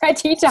way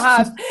ready to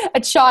have a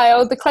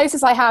child. The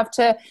closest I have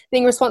to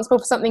being responsible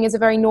for something is a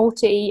very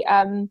naughty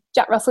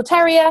Jack Russell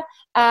Terrier.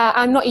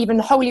 I'm not even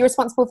wholly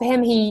responsible for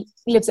him. He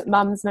lives at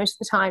mum's most of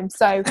the time.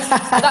 So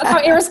that's how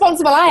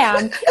irresponsible I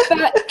am.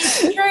 But it's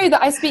true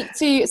that I speak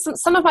to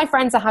some of my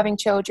friends are having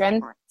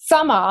children.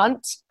 Some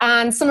aren't,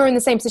 and some are in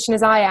the same position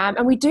as I am.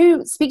 And we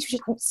do speak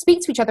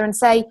to each other and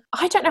say,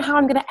 I don't know how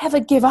I'm going to ever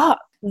give up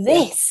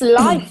this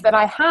life that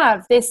I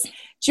have, this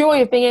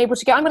joy of being able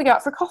to I'm going to go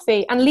out for a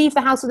coffee and leave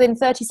the house within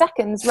 30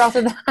 seconds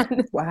rather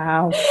than,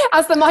 wow,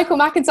 as the Michael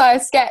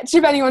McIntyre sketch,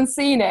 if anyone's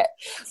seen it,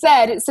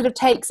 said, it sort of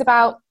takes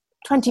about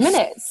 20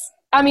 minutes.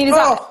 I mean, is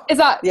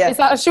that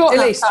a short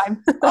amount of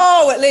time?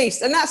 At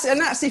least. And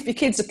that's if your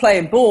kids are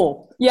playing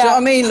ball. Yeah. Do you know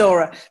what I mean,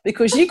 Laura?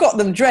 Because you got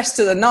them dressed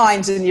to the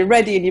nines and you're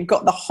ready and you've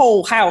got the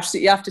whole house that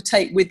you have to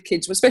take with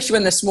kids, especially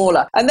when they're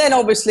smaller. And then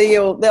obviously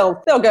they'll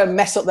go and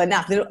mess up their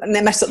nap and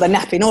they mess up their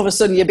napping. All of a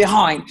sudden you're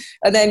behind.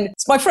 And then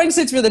my friend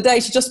said to me the other day,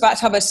 she's just about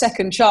to have her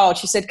second child.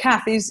 She said,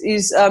 Kath,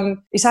 is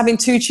having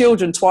two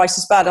children twice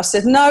as bad? I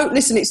said, no,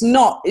 listen, it's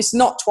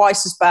not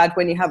twice as bad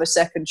when you have a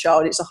second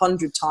child. It's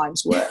 100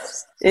 times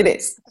worse. It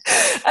is.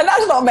 And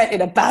that's not meant in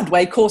a bad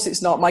way. Of course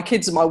it's not. My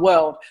kids are my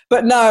world.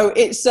 But no,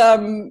 it's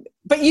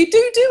but you do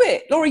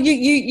it, Laura.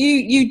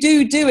 You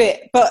do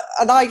it.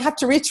 And I have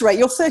to reiterate,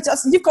 you're 30.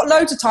 You've got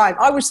loads of time.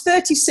 I was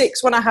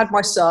 36 when I had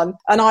my son,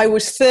 and I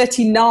was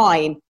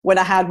 39 when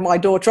I had my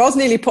daughter. I was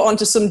nearly put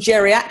onto some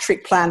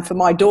geriatric plan for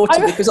my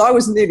daughter because I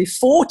was nearly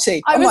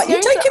 40. I'm like,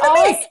 you're taking the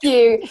mic.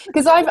 You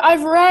because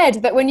I've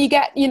read that when you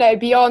get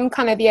beyond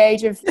kind of the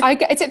age of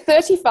it's at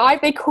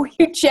 35 they call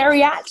you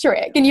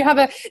geriatric, and you have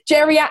a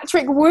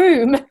geriatric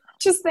womb.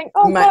 Just think,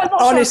 God, I'm not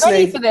honestly, sure I'm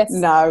ready for this.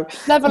 No,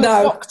 level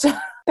of doctor.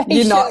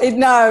 You're not.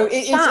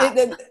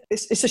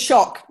 It's a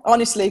shock,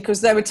 honestly,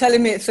 because they were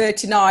telling me at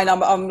 39,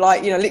 I'm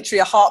like, literally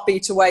a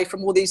heartbeat away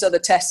from all these other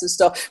tests and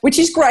stuff, which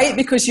is great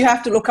because you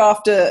have to look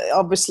after,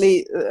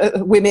 obviously,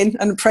 women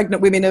and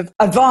pregnant women of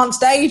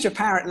advanced age,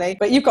 apparently.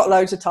 But you've got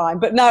loads of time.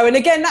 But no, and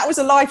again, that was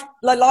a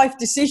life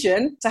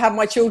decision to have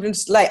my children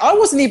late. I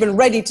wasn't even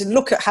ready to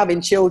look at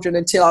having children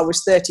until I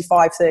was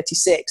 35,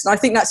 36. And I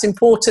think that's an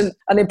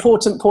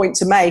important point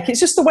to make. It's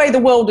just the way the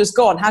world has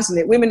gone, hasn't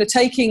it? Women are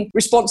taking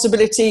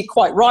responsibility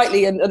quite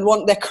rightly and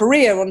want their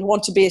career and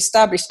want to be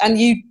established, and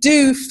you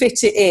do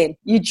fit it in.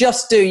 You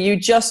just do. You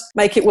just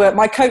make it work.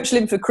 My coach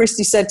Linford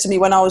Christie said to me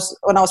when I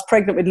was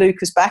pregnant with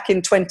Lucas back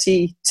in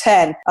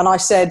 2010, and I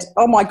said,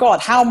 oh my God,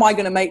 how am I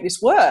going to make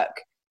this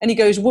work? And he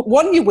goes,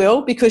 one, you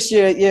will, because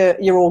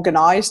you're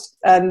organised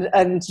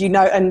and you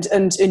know and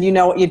you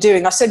know what you're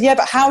doing. I said, yeah,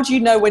 but how do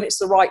you know when it's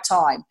the right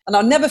time? And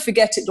I'll never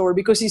forget it, Laura,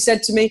 because he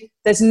said to me,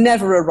 there's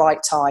never a right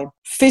time.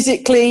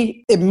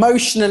 Physically,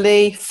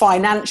 emotionally,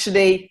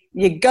 financially,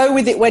 you go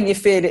with it when you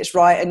feel it's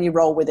right and you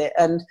roll with it.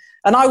 And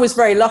I was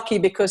very lucky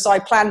because I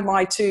planned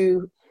my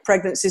 2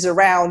 pregnancies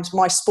around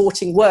my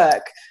sporting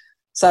work.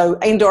 So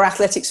indoor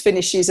athletics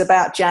finishes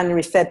about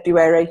January,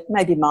 February,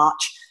 maybe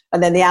March.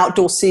 And then the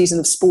outdoor season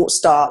of sport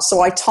starts. So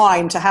I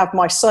timed to have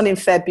my son in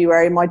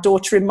February, my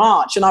daughter in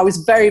March. And I was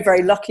very,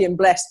 very lucky and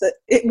blessed that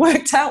it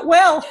worked out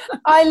well.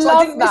 I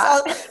love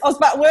that. I was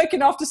back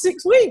working after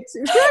 6 weeks.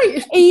 It was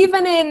great.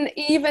 Even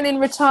in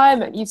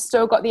retirement, you've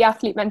still got the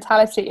athlete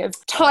mentality of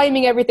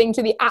timing everything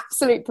to the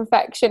absolute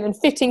perfection and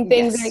fitting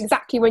things in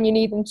exactly when you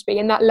need them to be,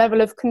 and that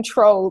level of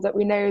control that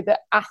we know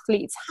that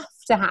athletes have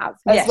to have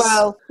as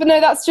well. But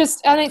no, that's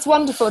just, and it's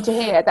wonderful to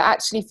hear that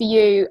actually for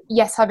you,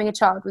 yes, having a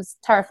child was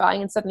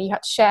terrifying and suddenly you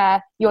had to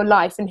share your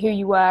life and who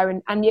you were,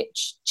 and it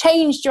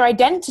changed your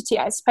identity,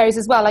 I suppose,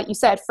 as well, like you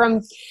said,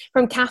 from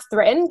Kath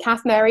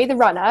Mary, the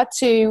runner,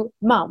 to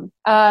mum.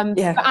 But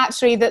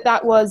actually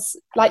that was,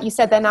 like you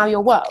said, they're now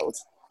your world.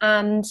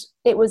 And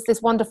it was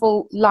this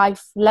wonderful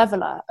life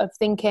leveler of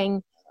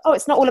thinking, oh,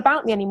 it's not all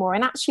about me anymore.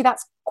 And actually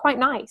that's quite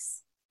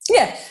nice.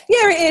 Yeah,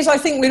 it is. I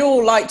think we'd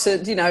all like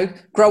to,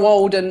 grow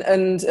old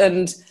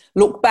and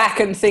look back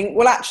and think,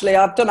 well, actually,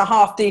 I've done a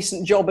half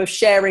decent job of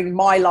sharing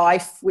my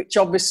life, which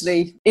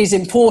obviously is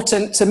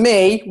important to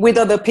me, with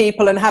other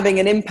people and having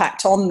an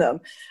impact on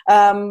them.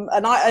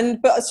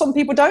 But some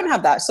people don't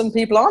have that. Some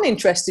people aren't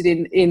interested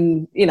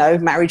in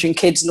marriage and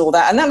kids and all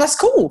that, and that's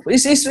cool.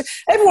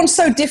 Everyone's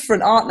so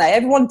different, aren't they?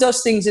 Everyone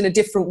does things in a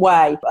different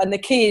way, and the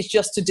key is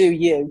just to do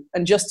you,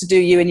 and just to do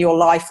you in your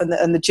life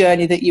and the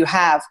journey that you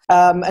have,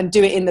 and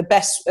do it in the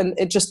best, and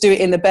just do it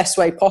in the best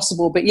way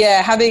possible. But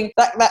yeah, having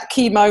that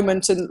key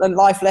moment and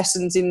life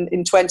lessons in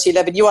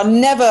 2011, you are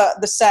never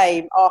the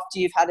same after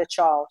you've had a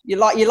child.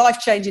 Your life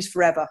changes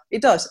forever.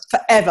 It does,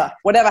 forever.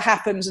 Whatever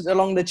happens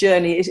along the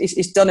journey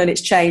is done and it's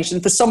changed.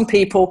 And for some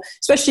people,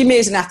 especially me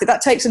as an athlete,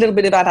 that takes a little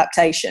bit of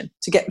adaptation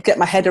to get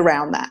my head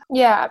around that.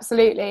 Yeah,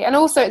 absolutely. And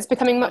also it's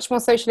becoming much more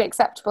socially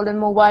acceptable and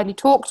more widely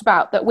talked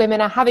about that women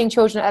are having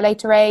children at a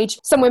later age.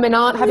 Some women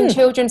aren't having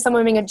children. Some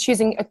women are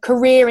choosing a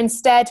career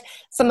instead.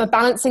 Some are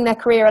balancing their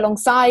career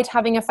alongside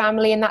having a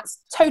family, and that's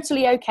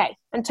totally okay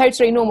and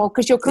totally normal,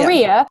 because your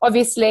career,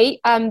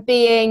 obviously,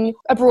 being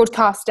a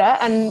broadcaster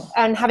and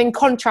having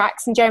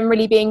contracts and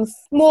generally being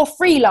more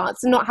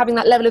freelance and not having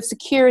that level of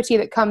security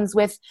that comes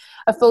with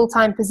a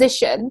full-time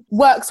position,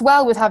 works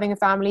well with having a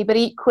family, but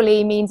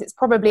equally means it's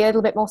probably a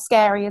little bit more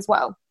scary as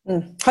well.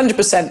 100%.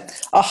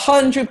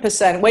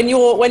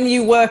 100%. When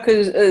you work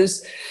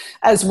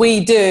as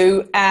we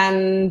do,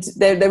 and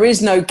there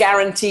is no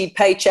guaranteed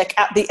paycheck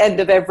at the end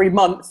of every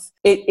month,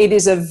 it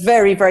is a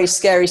very, very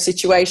scary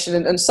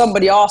situation. And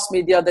somebody asked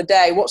me the other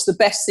day, what's the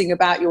best thing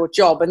about your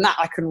job? And that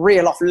I can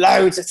reel off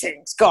loads of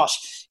things.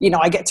 Gosh,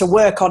 I get to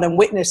work on and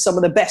witness some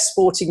of the best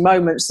sporting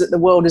moments that the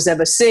world has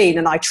ever seen.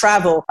 And I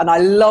travel and I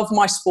love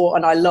my sport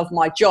and I love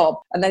my job.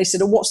 And then he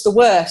said, well, what's the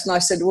worst? And I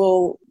said,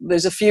 well,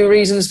 there's a few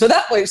reasons for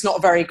that. Well, it's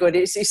not very good.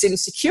 It's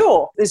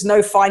insecure. There's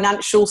no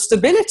financial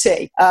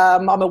stability.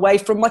 I'm away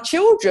from my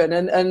children.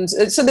 And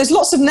so there's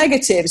lots of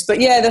negatives. But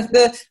yeah,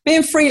 the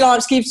being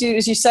freelance gives you,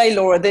 as you say,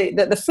 Laura, the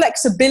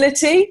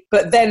flexibility,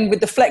 but then with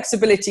the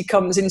flexibility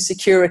comes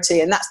insecurity.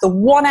 And that's the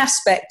one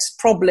aspect,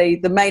 probably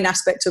the main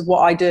aspect of what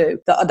I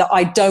do that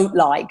I don't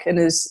like. And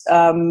as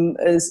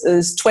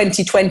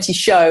 2020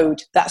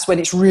 showed, that's when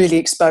it's really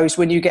exposed,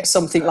 when you get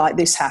something like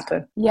this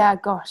happen. Yeah,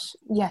 gosh.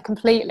 Yeah,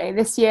 completely.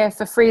 This year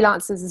for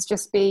freelancers has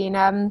just been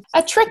a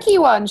tricky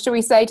one, shall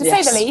we say, to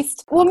say the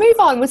least. We'll move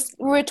on.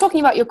 We're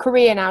talking about your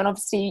career now, and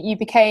obviously you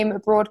became a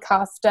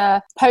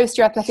broadcaster post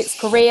your athletics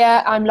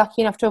career. I'm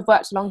lucky enough to have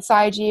worked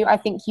alongside you. I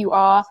think you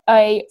are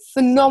a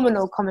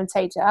phenomenal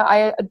commentator.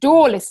 I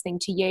adore listening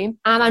to you,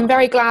 and I'm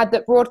very glad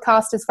that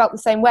broadcasters felt the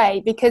same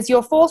way, because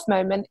your fourth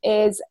moment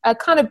is a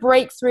kind of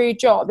breakthrough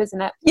job,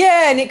 isn't it?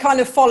 Yeah, and it kind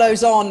of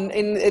follows on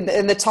in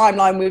the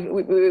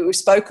timeline we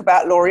spoke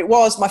about, Laura. It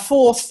was my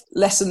fourth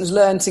lessons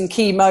learned and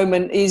key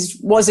moment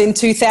was in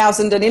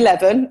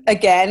 2011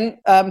 again.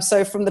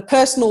 So from the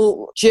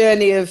personal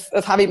journey of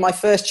having my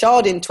first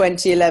child in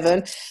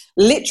 2011,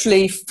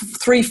 literally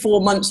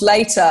 3-4 months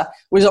later,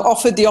 was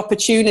offered the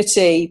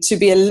opportunity to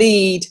be a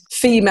lead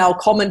female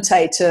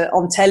commentator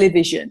on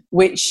television,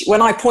 which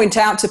when I point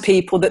out to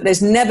people that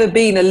there's never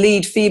been a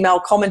lead female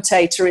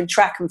commentator in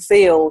track and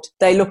field,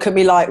 they look at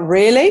me like,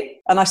 really?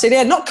 And I said,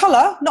 yeah, not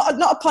colour, not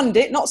a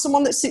pundit, not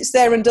someone that sits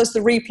there and does the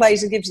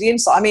replays and gives the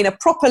insight. I mean, a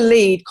proper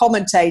lead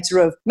commentator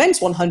of men's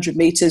 100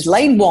 metres,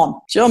 lane 1. Do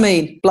you know what I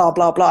mean? Blah,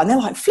 blah, blah. And they're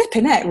like,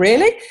 flipping heck,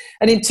 really?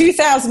 And in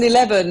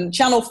 2011,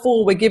 Channel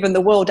 4 were given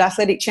the World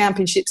Athletic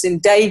Championships in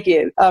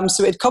Daegu.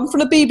 So it had come from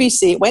the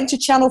BBC, it went to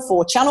Channel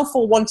 4. Channel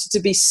 4 wanted to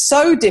be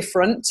so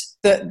different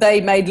that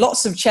they made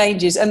lots of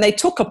changes, and they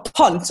took a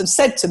punt and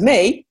said to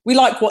me, we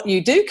like what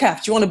you do,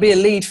 Kath. Do you want to be a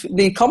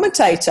lead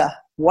commentator?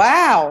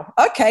 Wow.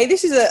 Okay,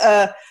 this is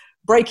a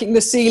breaking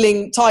the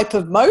ceiling type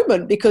of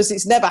moment because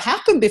it's never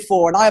happened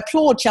before. And I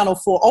applaud Channel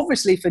 4,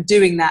 obviously, for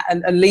doing that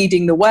and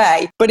leading the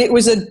way. But it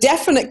was a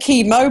definite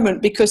key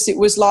moment because it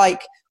was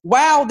like,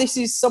 wow, this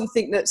is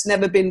something that's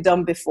never been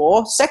done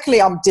before.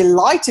 Secondly, I'm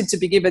delighted to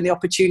be given the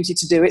opportunity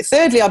to do it.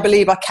 Thirdly, I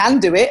believe I can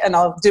do it and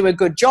I'll do a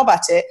good job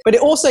at it. But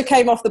it also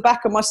came off the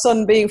back of my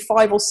son being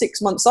 5 or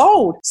 6 months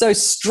old. So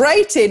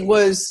straight in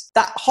was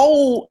that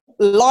whole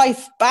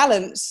life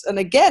balance, and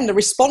again the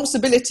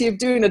responsibility of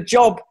doing a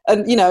job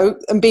and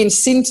and being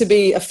seen to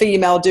be a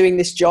female doing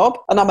this job.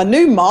 And I'm a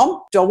new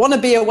mom. Do I want to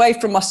be away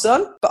from my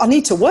son? But I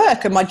need to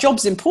work and my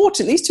job's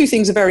important. These two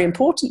things are very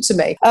important to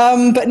me.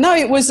 But no,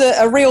 it was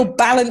a real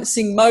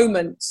balancing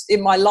moment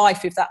in my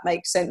life, if that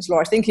makes sense,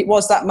 Laura. I think it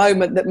was that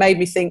moment that made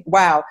me think,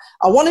 wow,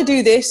 I want to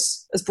do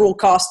this as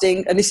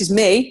broadcasting, and this is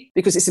me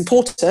because it's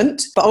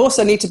important, but I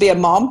also need to be a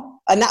mom.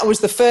 And that was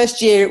the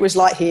first year. It was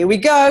like, here we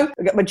go.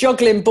 I got my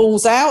juggling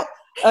balls out,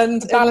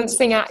 and the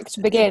balancing act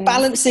begins.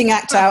 Balancing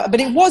act out, but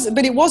it was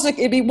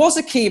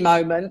a key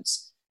moment,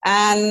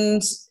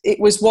 and it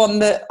was one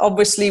that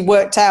obviously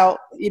worked out,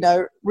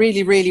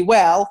 really, really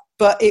well.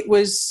 But it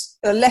was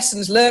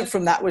lessons learned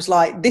from that was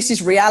like, this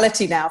is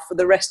reality now for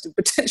the rest of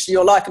potentially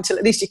your life until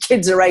at least your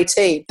kids are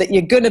 18, that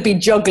you're going to be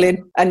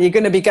juggling and you're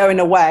going to be going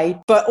away,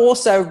 but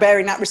also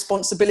bearing that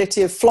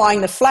responsibility of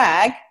flying the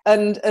flag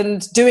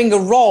and doing a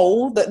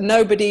role that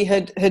nobody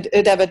had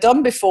ever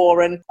done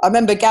before. And I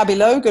remember Gabby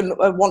Logan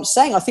once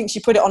saying, I think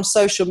she put it on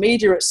social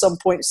media at some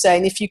point,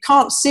 saying, if you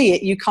can't see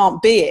it, you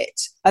can't be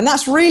it. And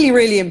that's really,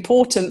 really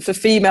important for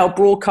female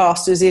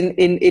broadcasters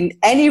in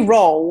any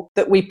role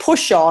that we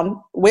push on.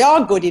 We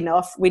are good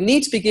enough. We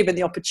need to be given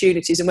the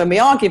opportunities. And when we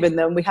are given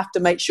them, we have to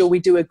make sure we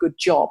do a good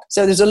job.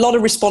 So there's a lot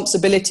of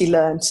responsibility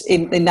learned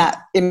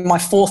in my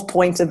fourth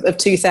point of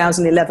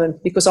 2011,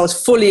 because I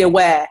was fully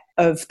aware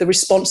of the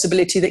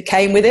responsibility that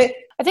came with it.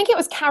 I think it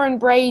was Karen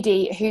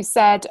Brady who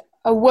said,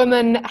 a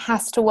woman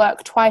has to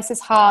work twice as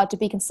hard to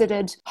be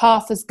considered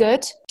half as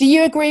good. Do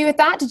you agree with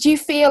that? Did you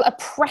feel a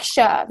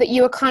pressure that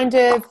you were kind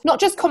of not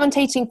just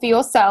commentating for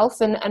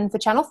yourself and for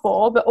Channel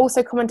 4, but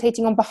also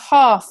commentating on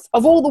behalf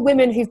of all the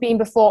women who've been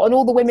before and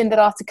all the women that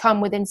are to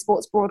come within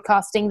sports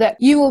broadcasting, that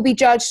you will be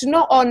judged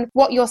not on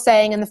what you're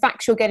saying and the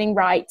facts you're getting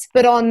right,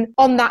 but on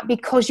that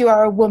because you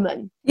are a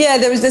woman? Yeah,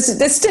 there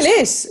still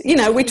is.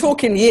 We're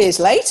talking years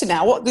later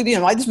now. This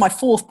is my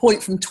fourth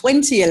point from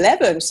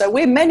 2011. So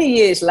we're many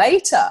years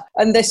later,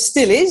 and there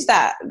still is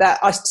that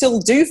I still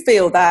do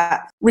feel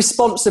that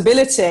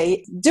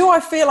responsibility. Do I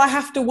feel I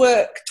have to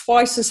work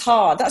twice as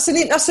hard? That's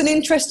an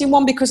interesting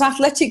one, because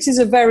athletics is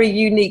a very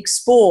unique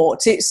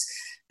sport. It's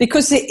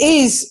because it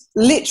is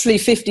literally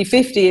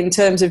 50-50 in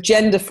terms of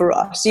gender for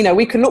us.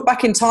 We can look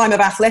back in time of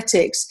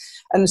athletics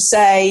and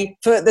say,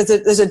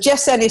 there's a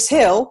Jess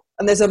Ennis-Hill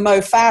and there's a Mo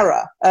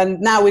Farah.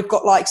 And now we've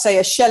got, like, say,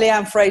 a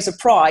Shelly-Ann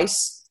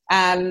Fraser-Price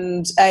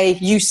and a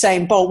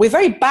Usain Bolt. We're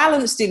very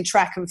balanced in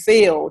track and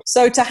field.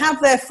 So to have,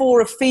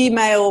 therefore, a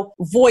female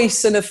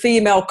voice and a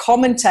female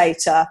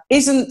commentator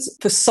isn't,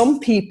 for some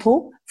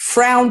people,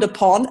 frowned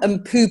upon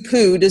and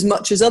poo-pooed as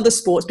much as other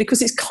sports,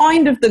 because it's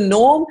kind of the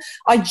norm.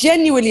 I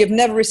genuinely have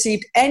never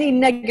received any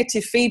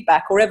negative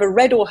feedback or ever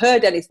read or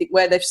heard anything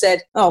where they've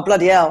said, oh,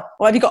 bloody hell,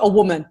 why have you got a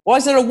woman? Why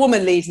is there a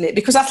woman leading it?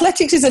 Because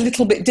athletics is a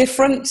little bit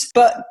different,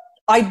 but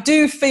I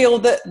do feel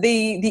that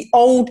the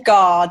old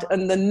guard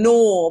and the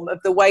norm of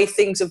the way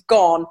things have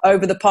gone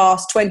over the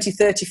past 20,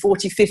 30,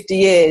 40, 50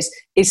 years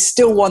is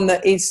still one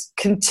that is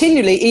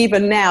continually,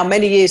 even now,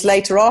 many years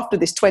later after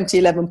this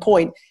 2011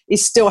 point,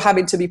 is still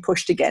having to be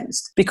pushed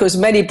against, because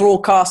many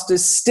broadcasters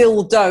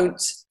still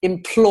don't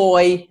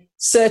employ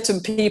certain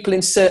people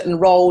in certain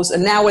roles.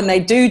 And now when they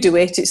do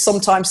it, it's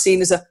sometimes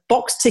seen as a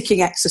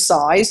box-ticking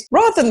exercise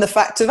rather than the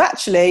fact of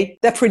actually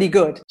they're pretty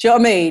good. Do you know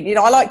what I mean?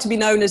 I like to be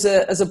known as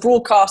a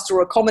broadcaster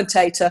or a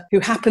commentator who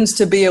happens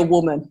to be a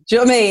woman. Do you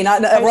know what I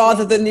mean?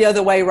 Rather than the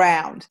other way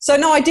round. So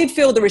no, I did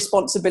feel the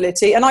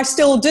responsibility, and I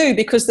still do,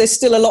 because there's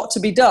still a lot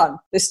to be done.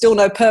 There's still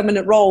no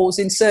permanent roles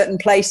in certain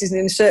places and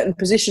in certain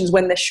positions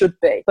when there should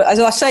be. But as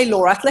I say,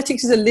 Laura,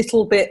 athletics is a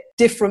little bit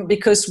different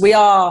because we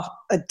are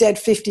a dead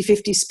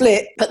 50-50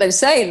 split. But then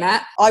saying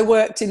that, I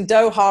worked in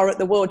Doha at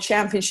the World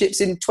Championships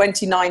in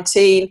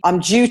 2019. I'm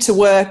due to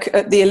work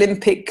at the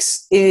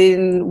Olympics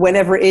in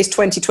whenever it is,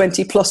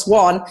 2020 plus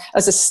one,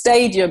 as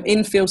a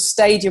infield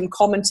stadium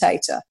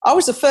commentator. I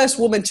was the first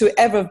woman to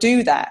ever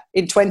do that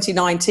in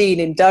 2019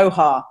 in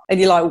Doha. And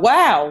you're like,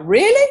 wow,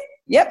 really?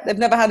 Yep, they've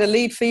never had a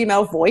lead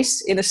female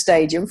voice in a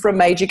stadium for a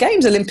major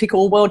games, Olympic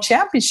or World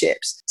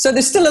Championships. So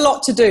there's still a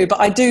lot to do, but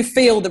I do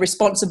feel the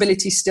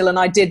responsibility still, and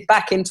I did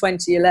back in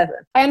 2011.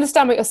 I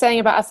understand what you're saying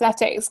about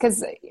athletics,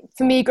 because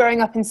for me, growing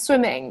up in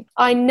swimming,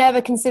 I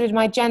never considered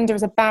my gender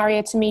as a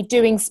barrier to me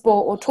doing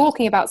sport or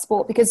talking about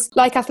sport, because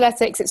like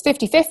athletics, it's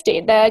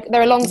 50-50.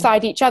 They're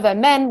alongside each other.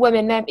 Men,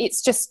 women,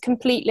 it's just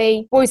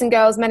completely boys and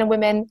girls, men and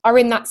women are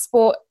in that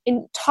sport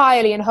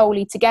entirely and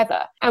wholly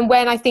together. And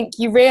when I think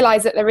you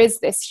realise that there is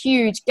this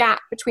huge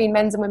gap between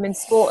men's and women's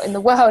sport in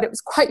the world, it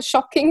was quite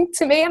shocking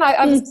to me. And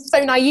I was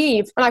so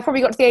naive. And I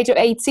probably got to the age of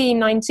 18,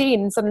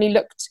 19 and suddenly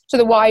looked to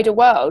the wider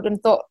world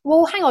and thought,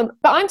 well, hang on,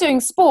 but I'm doing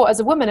sport as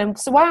a woman. And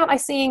so why aren't I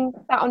seeing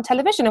that on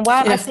television? And why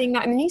aren't I seeing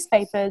that in the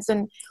newspapers?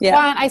 And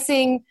why aren't I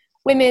seeing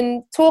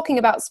women talking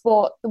about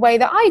sport the way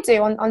that I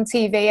do on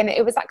TV? And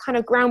it was that kind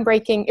of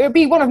groundbreaking. It would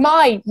be one of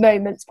my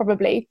moments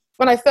probably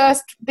when I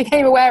first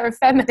became aware of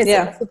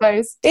feminism, I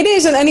suppose. It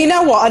is, and you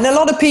know what? And a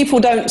lot of people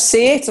don't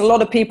see it. A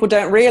lot of people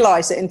don't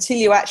realise it until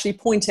you actually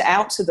point it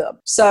out to them.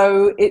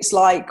 So it's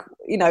like,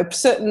 you know,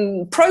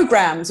 certain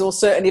programs or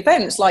certain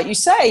events, like you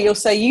say, you'll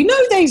say, you know,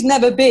 there's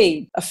never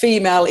been a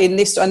female in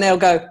this, and they'll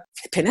go,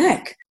 flipping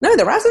heck, no,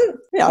 there hasn't.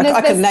 Yeah,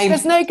 I can name.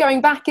 There's no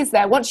going back, is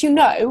there? Once you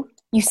know,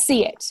 you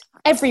see it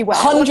everywhere.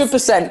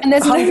 100%. And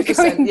there's no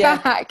going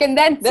back. And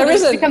then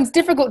it becomes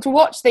difficult to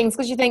watch things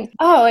because you think,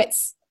 oh,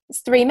 it's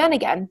three men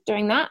again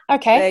doing that.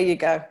 Okay. There you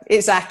go.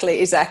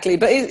 Exactly.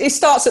 But it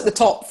starts at the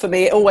top for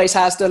me. It always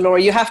has done,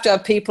 Laura. You have to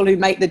have people who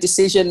make the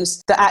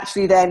decisions that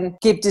actually then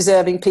give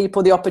deserving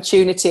people the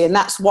opportunity. And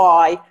that's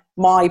why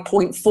my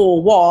point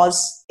 4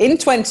 was in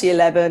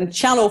 2011,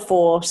 Channel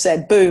 4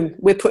 said, boom,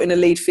 we're putting a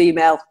lead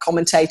female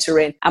commentator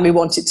in and we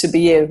want it to be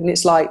you. And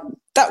it's like,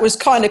 that was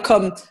kind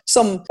of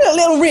some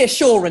little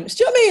reassurance.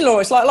 Do you know what I mean,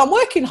 Laura? It's like, well, I'm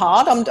working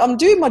hard. I'm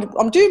doing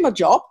my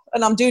job,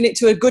 and I'm doing it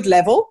to a good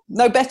level.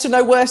 No better,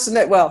 no worse than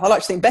it. Well, I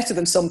like to think better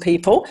than some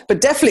people, but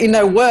definitely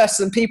no worse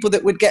than people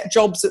that would get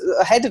jobs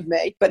ahead of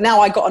me. But now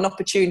I got an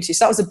opportunity.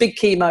 So that was a big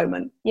key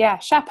moment. Yeah,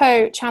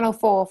 chapeau Channel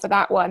 4 for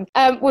that one.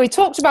 We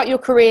talked about your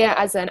career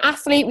as an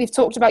athlete. We've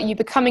talked about you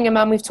becoming a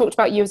mum. We've talked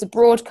about you as a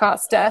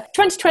broadcaster.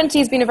 2020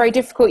 has been a very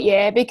difficult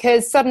year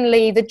because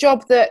suddenly the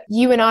job that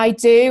you and I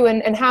do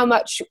and how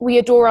much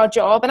we adore our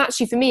job, and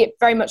actually for me it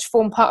very much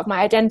formed part of my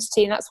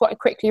identity, and that's what I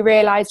quickly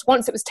realised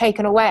once it was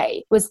taken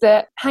away, was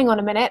that, hang on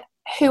a minute,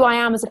 who I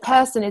am as a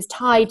person is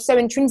tied so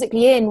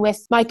intrinsically in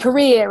with my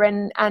career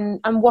and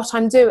what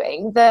I'm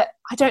doing that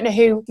I don't know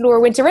who Laura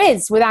Winter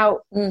is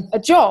without a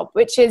job,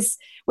 which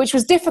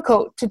was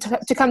difficult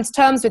to come to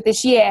terms with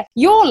this year.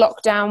 Your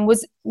lockdown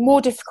was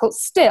more difficult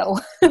still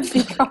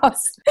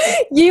because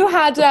you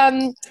had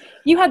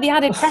the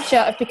added pressure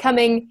of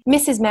becoming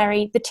Mrs.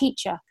 Merry, the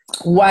teacher.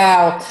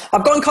 Wow.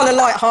 I've gone kind of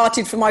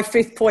light-hearted for my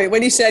 5th point.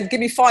 When you said, give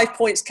me 5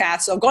 points,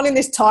 Kath. So I've gone in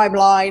this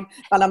timeline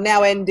and I'm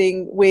now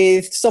ending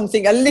with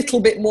something a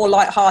little bit more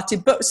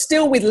light-hearted, but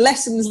still with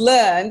lessons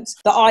learned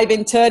that I've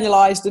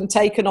internalised and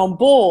taken on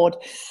board.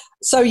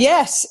 So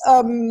yes,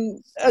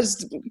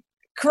 as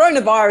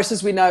coronavirus,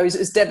 as we know,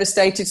 has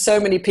devastated so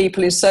many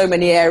people in so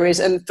many areas,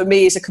 and for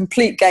me is a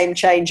complete game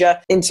changer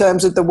in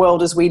terms of the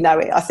world as we know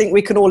it. I think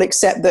we can all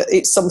accept that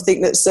it's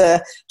something that's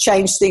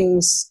changed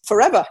things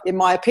forever, in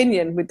my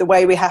opinion, with the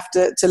way we have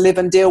to live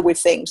and deal with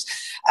things.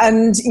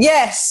 And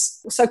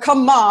yes, so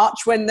come March,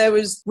 when there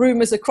was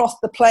rumours across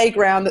the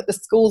playground that the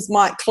schools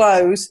might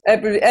close,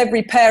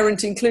 every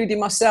parent, including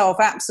myself,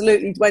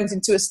 absolutely went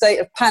into a state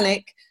of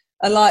panic.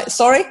 And like,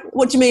 sorry,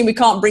 what do you mean we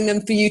can't bring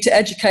them for you to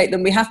educate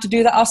them? We have to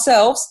do that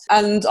ourselves.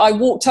 And I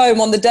walked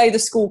home on the day the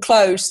school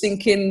closed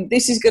thinking,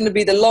 this is going to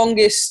be the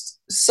longest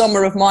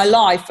summer of my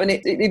life. And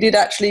it did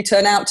actually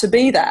turn out to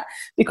be that,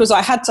 because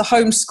I had to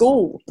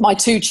homeschool my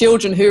 2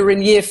 children who were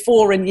in year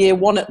 4 and year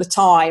 1 at the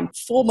time,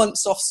 4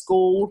 months off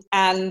school.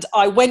 And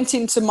I went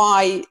into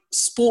my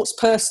sports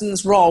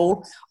person's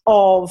role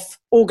of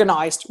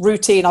organised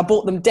routine. I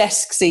bought them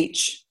desks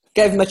each.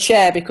 Gave them a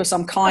chair because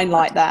I'm kind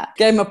like that.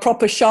 Gave them a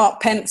proper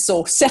sharp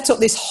pencil. Set up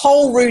this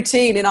whole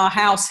routine in our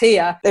house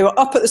here. They were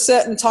up at a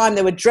certain time.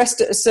 They were dressed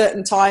at a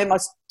certain time. I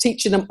was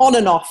teaching them on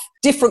and off,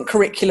 different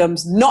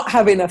curriculums, not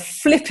having a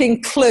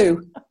flipping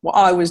clue what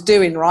I was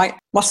doing, right?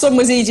 My son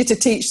was easier to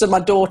teach than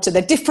my daughter.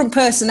 They're different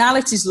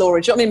personalities, Laura.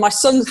 Do you know what I mean? My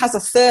son has a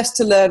thirst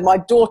to learn. My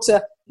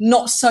daughter,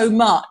 not so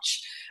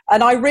much.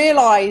 And I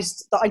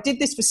realised that I did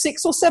this for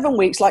 6 or 7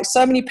 weeks, like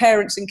so many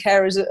parents and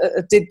carers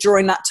did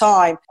during that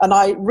time. And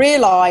I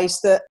realised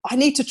that I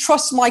need to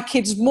trust my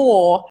kids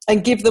more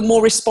and give them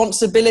more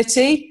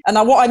responsibility. And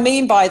what I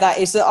mean by that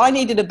is that I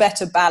needed a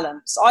better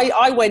balance.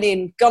 I went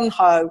in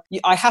gung-ho.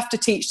 I have to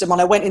teach them.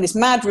 And I went in this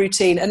mad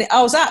routine. And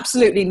I was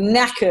absolutely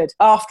knackered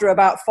after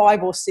about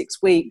 5 or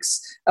 6 weeks.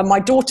 And my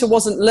daughter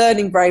wasn't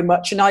learning very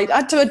much. And I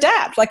had to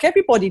adapt like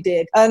everybody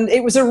did. And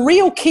it was a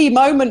real key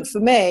moment for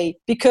me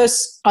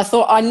because I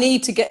thought I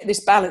need to get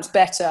this balance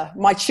better.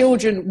 My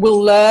children will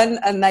learn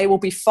and they will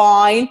be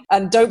fine,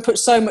 and don't put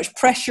so much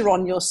pressure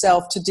on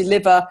yourself to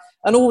deliver.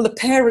 And all the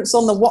parents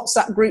on the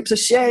WhatsApp groups are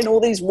sharing all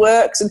these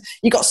works, and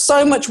you got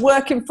so much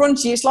work in front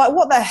of you. It's like,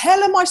 what the hell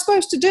am I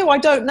supposed to do? I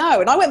don't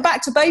know. And I went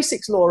back to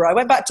basics, Laura. I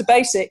went back to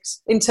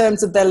basics in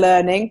terms of their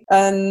learning,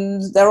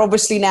 and they're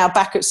obviously now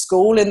back at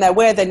school and they're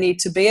where they need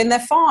to be and they're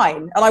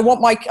fine. And I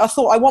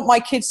thought I want my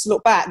kids to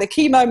look back. The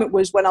key moment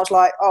was when I was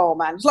like, oh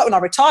man, it's like when I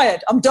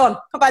retired. I'm done.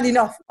 I've had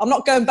enough. I'm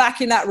not going back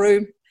in that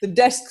room. The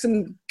desks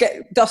and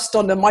get dust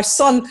on them. My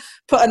son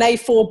put an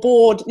A4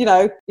 board,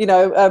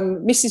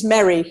 Mrs.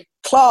 Merry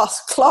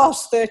class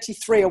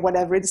 33 or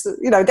whatever. It's,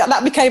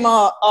 that became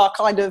our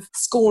kind of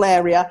school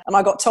area. And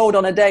I got told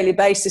on a daily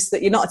basis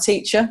that you're not a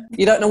teacher.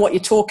 You don't know what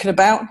you're talking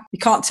about. You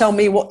can't tell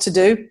me what to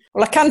do.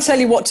 Well, I can tell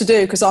you what to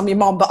do because I'm your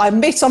mom, but I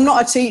admit I'm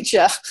not a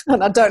teacher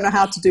and I don't know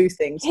how to do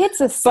things.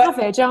 Kids are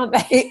savage, aren't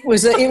they? It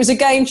was a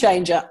game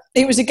changer.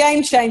 It was a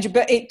game changer,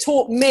 but it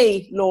taught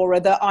me, Laura,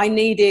 that I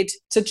needed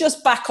to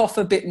just back off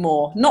a bit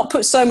more, not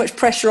put so much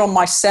pressure on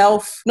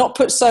myself, not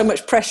put so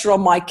much pressure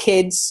on my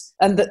kids,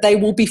 and that they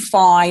will be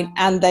fine,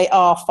 and they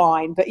are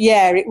fine. But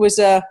yeah, it was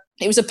a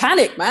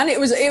panic, man. It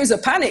was a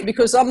panic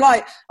because I'm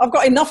like, I've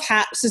got enough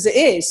hats as it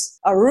is.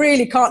 I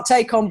really can't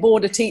take on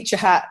board a teacher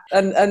hat.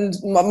 And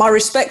my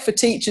respect for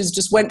teachers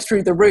just went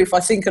through the roof. I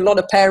think a lot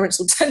of parents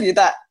will tell you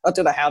that. I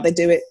don't know how they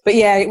do it. But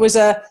yeah, it was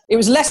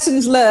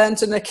lessons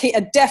learned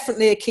and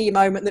definitely a key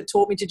moment that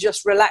taught me to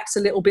just relax a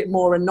little bit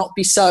more and not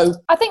be so.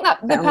 I think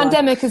that the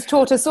pandemic has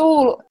taught us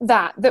all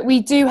that we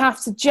do have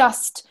to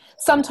just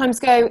sometimes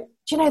go,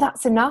 do you know,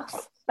 that's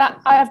enough. That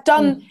I've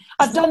done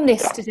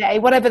this today,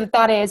 whatever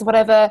that is,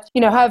 whatever,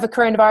 however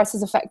coronavirus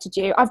has affected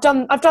you. I've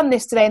done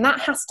this today, and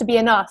that has to be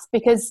enough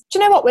because do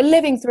you know what? We're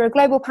living through a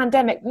global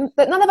pandemic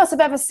that none of us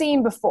have ever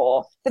seen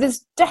before, that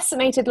has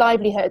decimated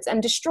livelihoods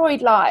and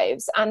destroyed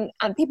lives, and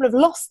people have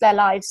lost their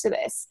lives to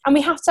this. And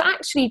we have to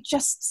actually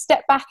just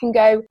step back and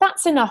go,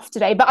 that's enough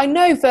today. But I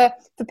know for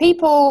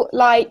people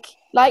like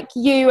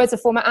you as a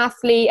former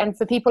athlete, and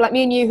for people like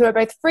me and you who are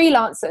both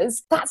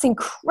freelancers, that's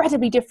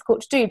incredibly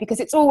difficult to do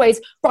because it's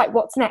always, right,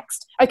 what's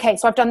next? Okay,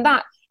 so I've done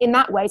that in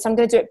that way, so I'm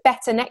going to do it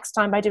better next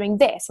time by doing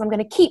this. I'm going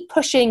to keep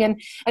pushing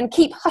and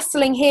keep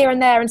hustling here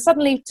and there, and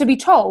suddenly to be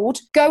told,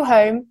 go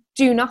home,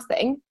 do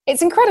nothing,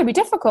 it's incredibly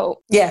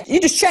difficult. Yeah, you're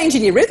just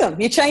changing your rhythm,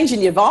 you're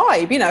changing your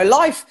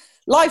vibe.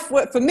 Life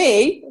work for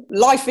me,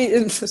 life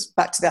is,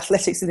 back to the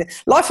athletics, isn't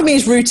it? Life for me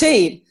is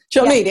routine. Do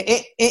you know what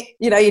I mean?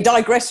 You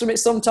digress from it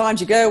sometimes,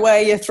 you go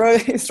away, you throw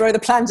the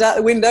plans out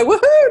the window,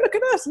 woohoo, look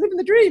at us, living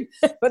the dream.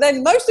 But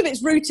then most of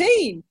it's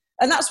routine.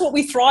 And that's what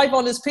we thrive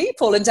on as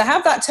people. And to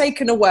have that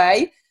taken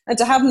away and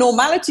to have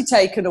normality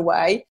taken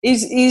away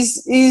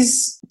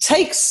takes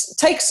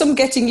some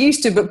getting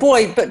used to. But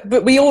boy,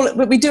 but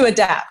we do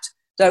adapt,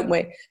 don't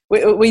we?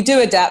 We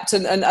do adapt,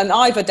 and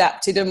I've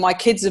adapted, and my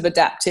kids have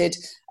adapted.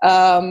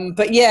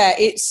 But yeah,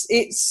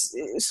 it's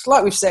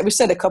like we've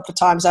said a couple of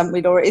times, haven't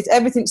we, Laura?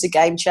 Everything's a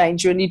game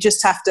changer, and you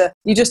just have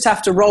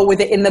to roll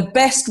with it in the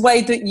best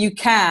way that you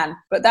can.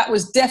 But that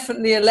was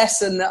definitely a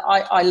lesson that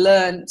I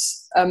learned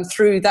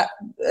through that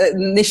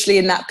initially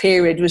in that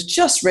period, was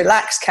just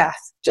relax,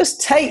 Kath.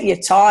 Just take your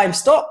time.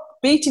 Stop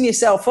beating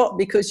yourself up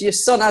because your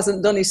son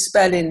hasn't done his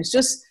spellings.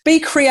 Just be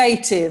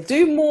creative.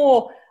 Do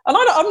more. And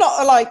I'm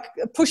not like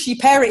a pushy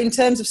parent in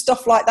terms of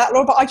stuff like that,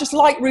 Laura, but I just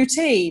like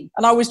routine.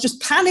 And I was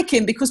just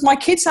panicking because my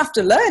kids have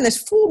to learn.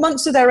 There's 4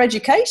 months of their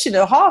education,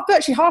 or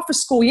virtually half a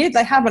school year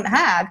they haven't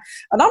had.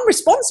 And I'm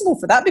responsible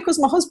for that because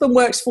my husband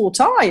works full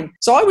time.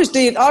 So I was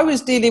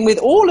dealing with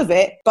all of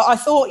it. But I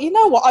thought, you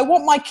know what? I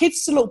want my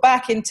kids to look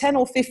back in 10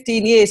 or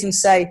 15 years and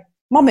say,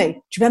 Mommy, do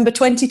you remember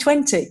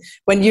 2020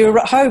 when you were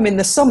at home in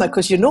the summer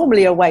because you're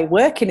normally away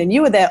working and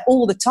you were there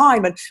all the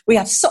time and we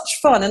had such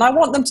fun? And I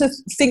want them to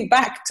think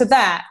back to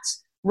that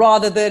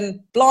rather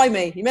than,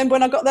 blimey, you remember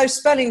when I got those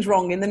spellings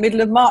wrong in the middle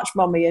of March,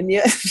 Mummy? And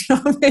you know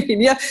what I mean?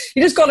 You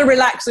just got to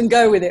relax and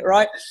go with it,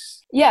 right?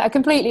 Yeah,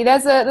 completely.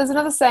 There's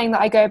another saying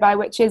that I go by,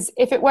 which is,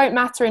 if it won't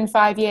matter in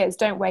 5 years,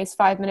 don't waste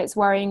 5 minutes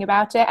worrying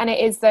about it. And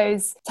it is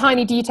those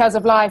tiny details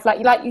of life,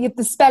 like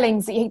the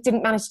spellings that you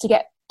didn't manage to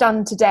get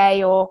done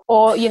today, or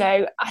I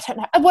don't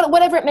know,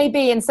 whatever it may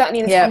be. And certainly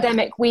in this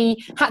pandemic,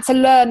 we had to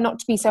learn not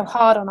to be so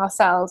hard on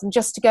ourselves and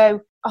just to go,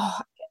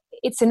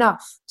 it's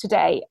enough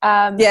today.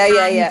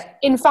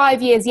 In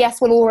 5 years, yes,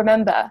 we'll all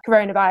remember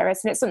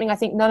coronavirus, and it's something I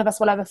think none of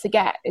us will ever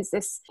forget, is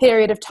this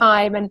period of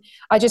time. And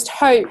I just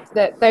hope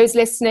that those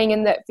listening,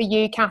 and that for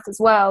you, Kath, as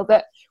well,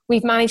 that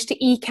we've managed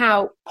to eke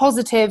out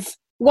positive,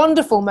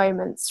 wonderful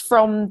moments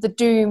from the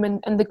doom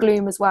and the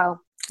gloom as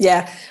well.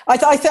 Yeah,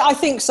 I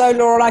think so,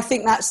 Laura. And I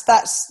think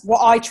that's what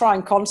I try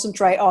and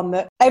concentrate on,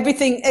 that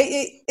everything,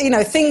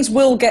 things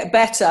will get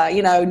better.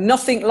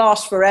 Nothing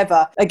lasts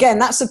forever. Again,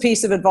 that's a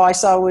piece of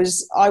advice I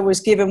was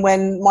given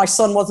when my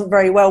son wasn't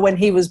very well when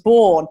he was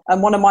born.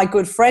 And one of my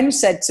good friends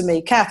said to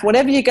me, Kath,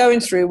 whatever you're going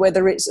through,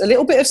 whether it's a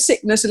little bit of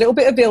sickness, a little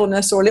bit of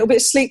illness, or a little bit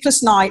of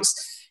sleepless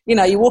nights,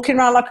 you're walking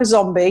around like a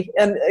zombie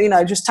and,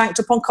 just tanked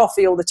up on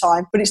coffee all the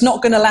time, but it's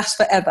not going to last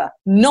forever.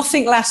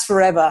 Nothing lasts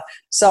forever.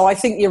 So I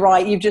think you're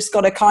right. You've just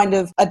got to kind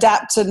of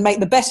adapt and make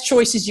the best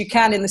choices you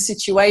can in the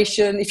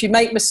situation. If you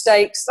make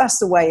mistakes, that's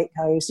the way it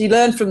goes. You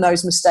learn from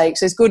those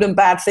mistakes. There's good and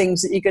bad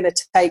things that you're going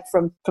to take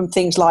from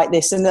things like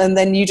this. And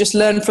then you just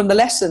learn from the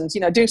lessons.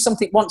 Doing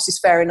something once is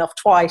fair enough.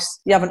 Twice,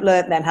 you haven't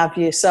learned then, have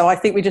you? So I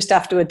think we just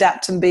have to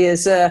adapt and be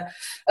as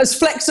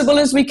flexible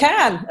as we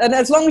can. And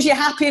as long as you're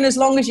happy and as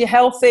long as you're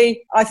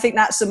healthy, I think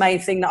that's the main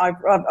thing that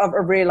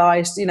I've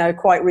realised,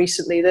 quite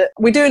recently, that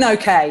we're doing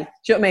okay.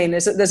 Do you know what I mean?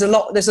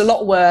 There's a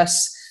lot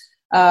worse.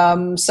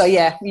 So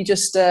yeah, you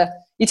just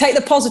you take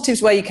the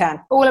positives where you can.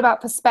 All about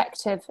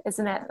perspective,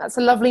 isn't it? That's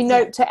a lovely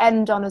note to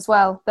end on as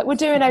well, that we're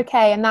doing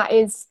okay. And that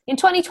is, in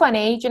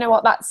 2020, do you know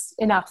what? That's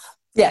enough.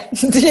 Yeah,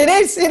 it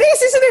is,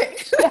 isn't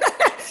it?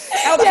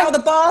 How the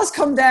bars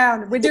come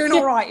down. We're doing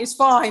all right. It's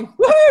fine.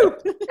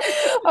 Woohoo!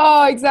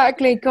 Oh,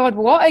 exactly. God,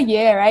 what a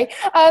year, eh?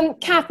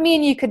 Kath, me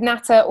and you could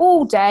natter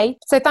all day.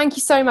 So thank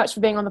you so much for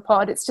being on the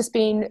pod. It's just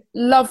been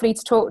lovely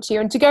to talk to you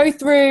and to go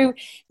through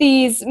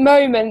these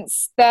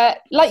moments that,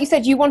 like you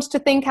said, you wanted to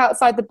think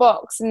outside the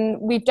box, and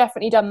we've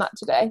definitely done that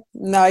today.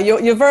 No,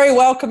 you're very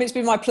welcome. It's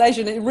been my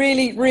pleasure, and it's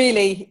really,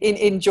 really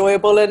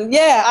enjoyable. And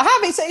yeah, I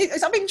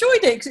have. I've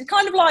enjoyed it because it's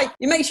kind of like,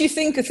 it makes you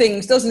think of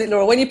things, doesn't it,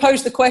 Laura? When you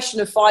pose the question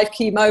of 5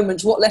 key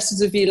moments, what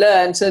lessons have you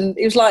learned? And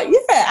it was like,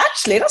 yeah,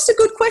 actually, that's a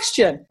good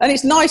question. And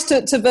it's nice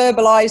to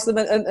verbalise them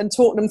and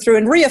talk them through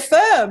and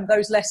reaffirm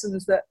those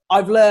lessons that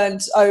I've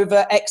learned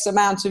over X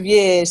amount of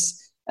years,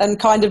 and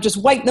kind of just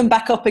wake them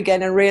back up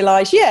again and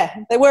realise, yeah,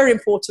 they were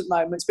important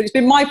moments. But it's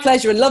been my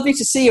pleasure and lovely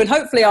to see you. And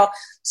hopefully I'll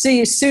see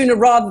you sooner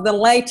rather than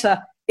later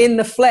in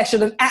the flesh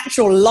at an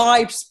actual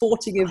live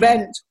sporting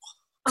event.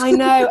 I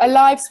know, a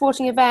live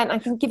sporting event. I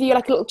can give you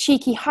like a little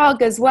cheeky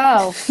hug as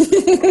well.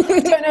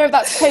 I don't know if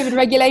that's COVID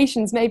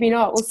regulations, maybe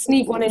not. We'll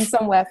sneak one in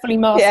somewhere, fully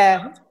masked.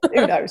 Yeah,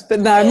 who knows?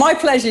 But no, my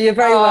pleasure. You're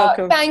very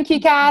welcome. Thank you,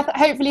 Kath.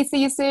 Hopefully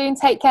see you soon.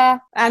 Take care.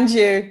 And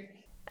you.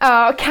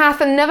 Oh,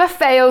 Kath never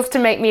fails to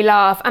make me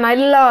laugh, and I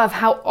love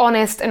how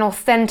honest and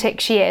authentic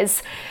she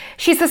is.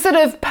 She's the sort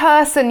of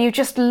person you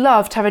just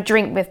love to have a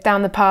drink with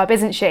down the pub,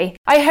 isn't she?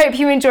 I hope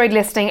you enjoyed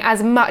listening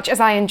as much as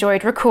I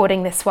enjoyed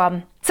recording this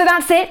one. So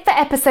that's it for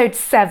episode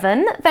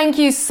 7. Thank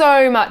you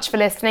so much for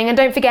listening, and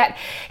don't forget,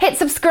 hit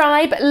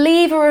subscribe,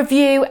 leave a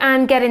review,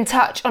 and get in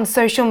touch on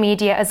social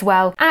media as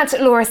well. At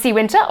Laura C.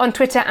 Winter on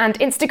Twitter and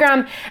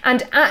Instagram,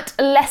 and at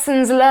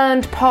Lessons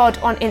Learned Pod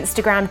on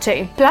Instagram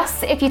too.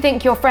 Plus, if you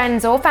think your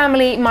friends or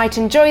family might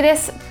enjoy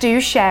this,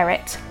 do share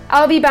it.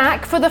 I'll be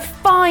back for the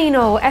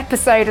final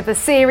episode of the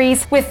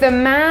series with the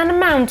man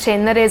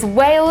mountain that is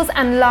Wales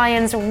and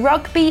Lions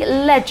rugby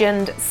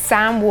legend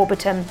Sam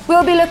Warburton.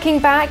 We'll be looking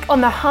back on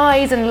the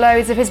highs and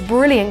lows of his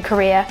brilliant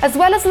career, as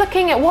well as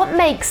looking at what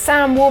makes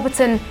Sam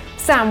Warburton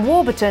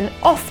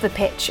off the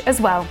pitch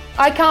as well.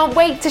 I can't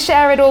wait to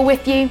share it all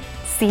with you.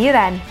 See you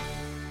then.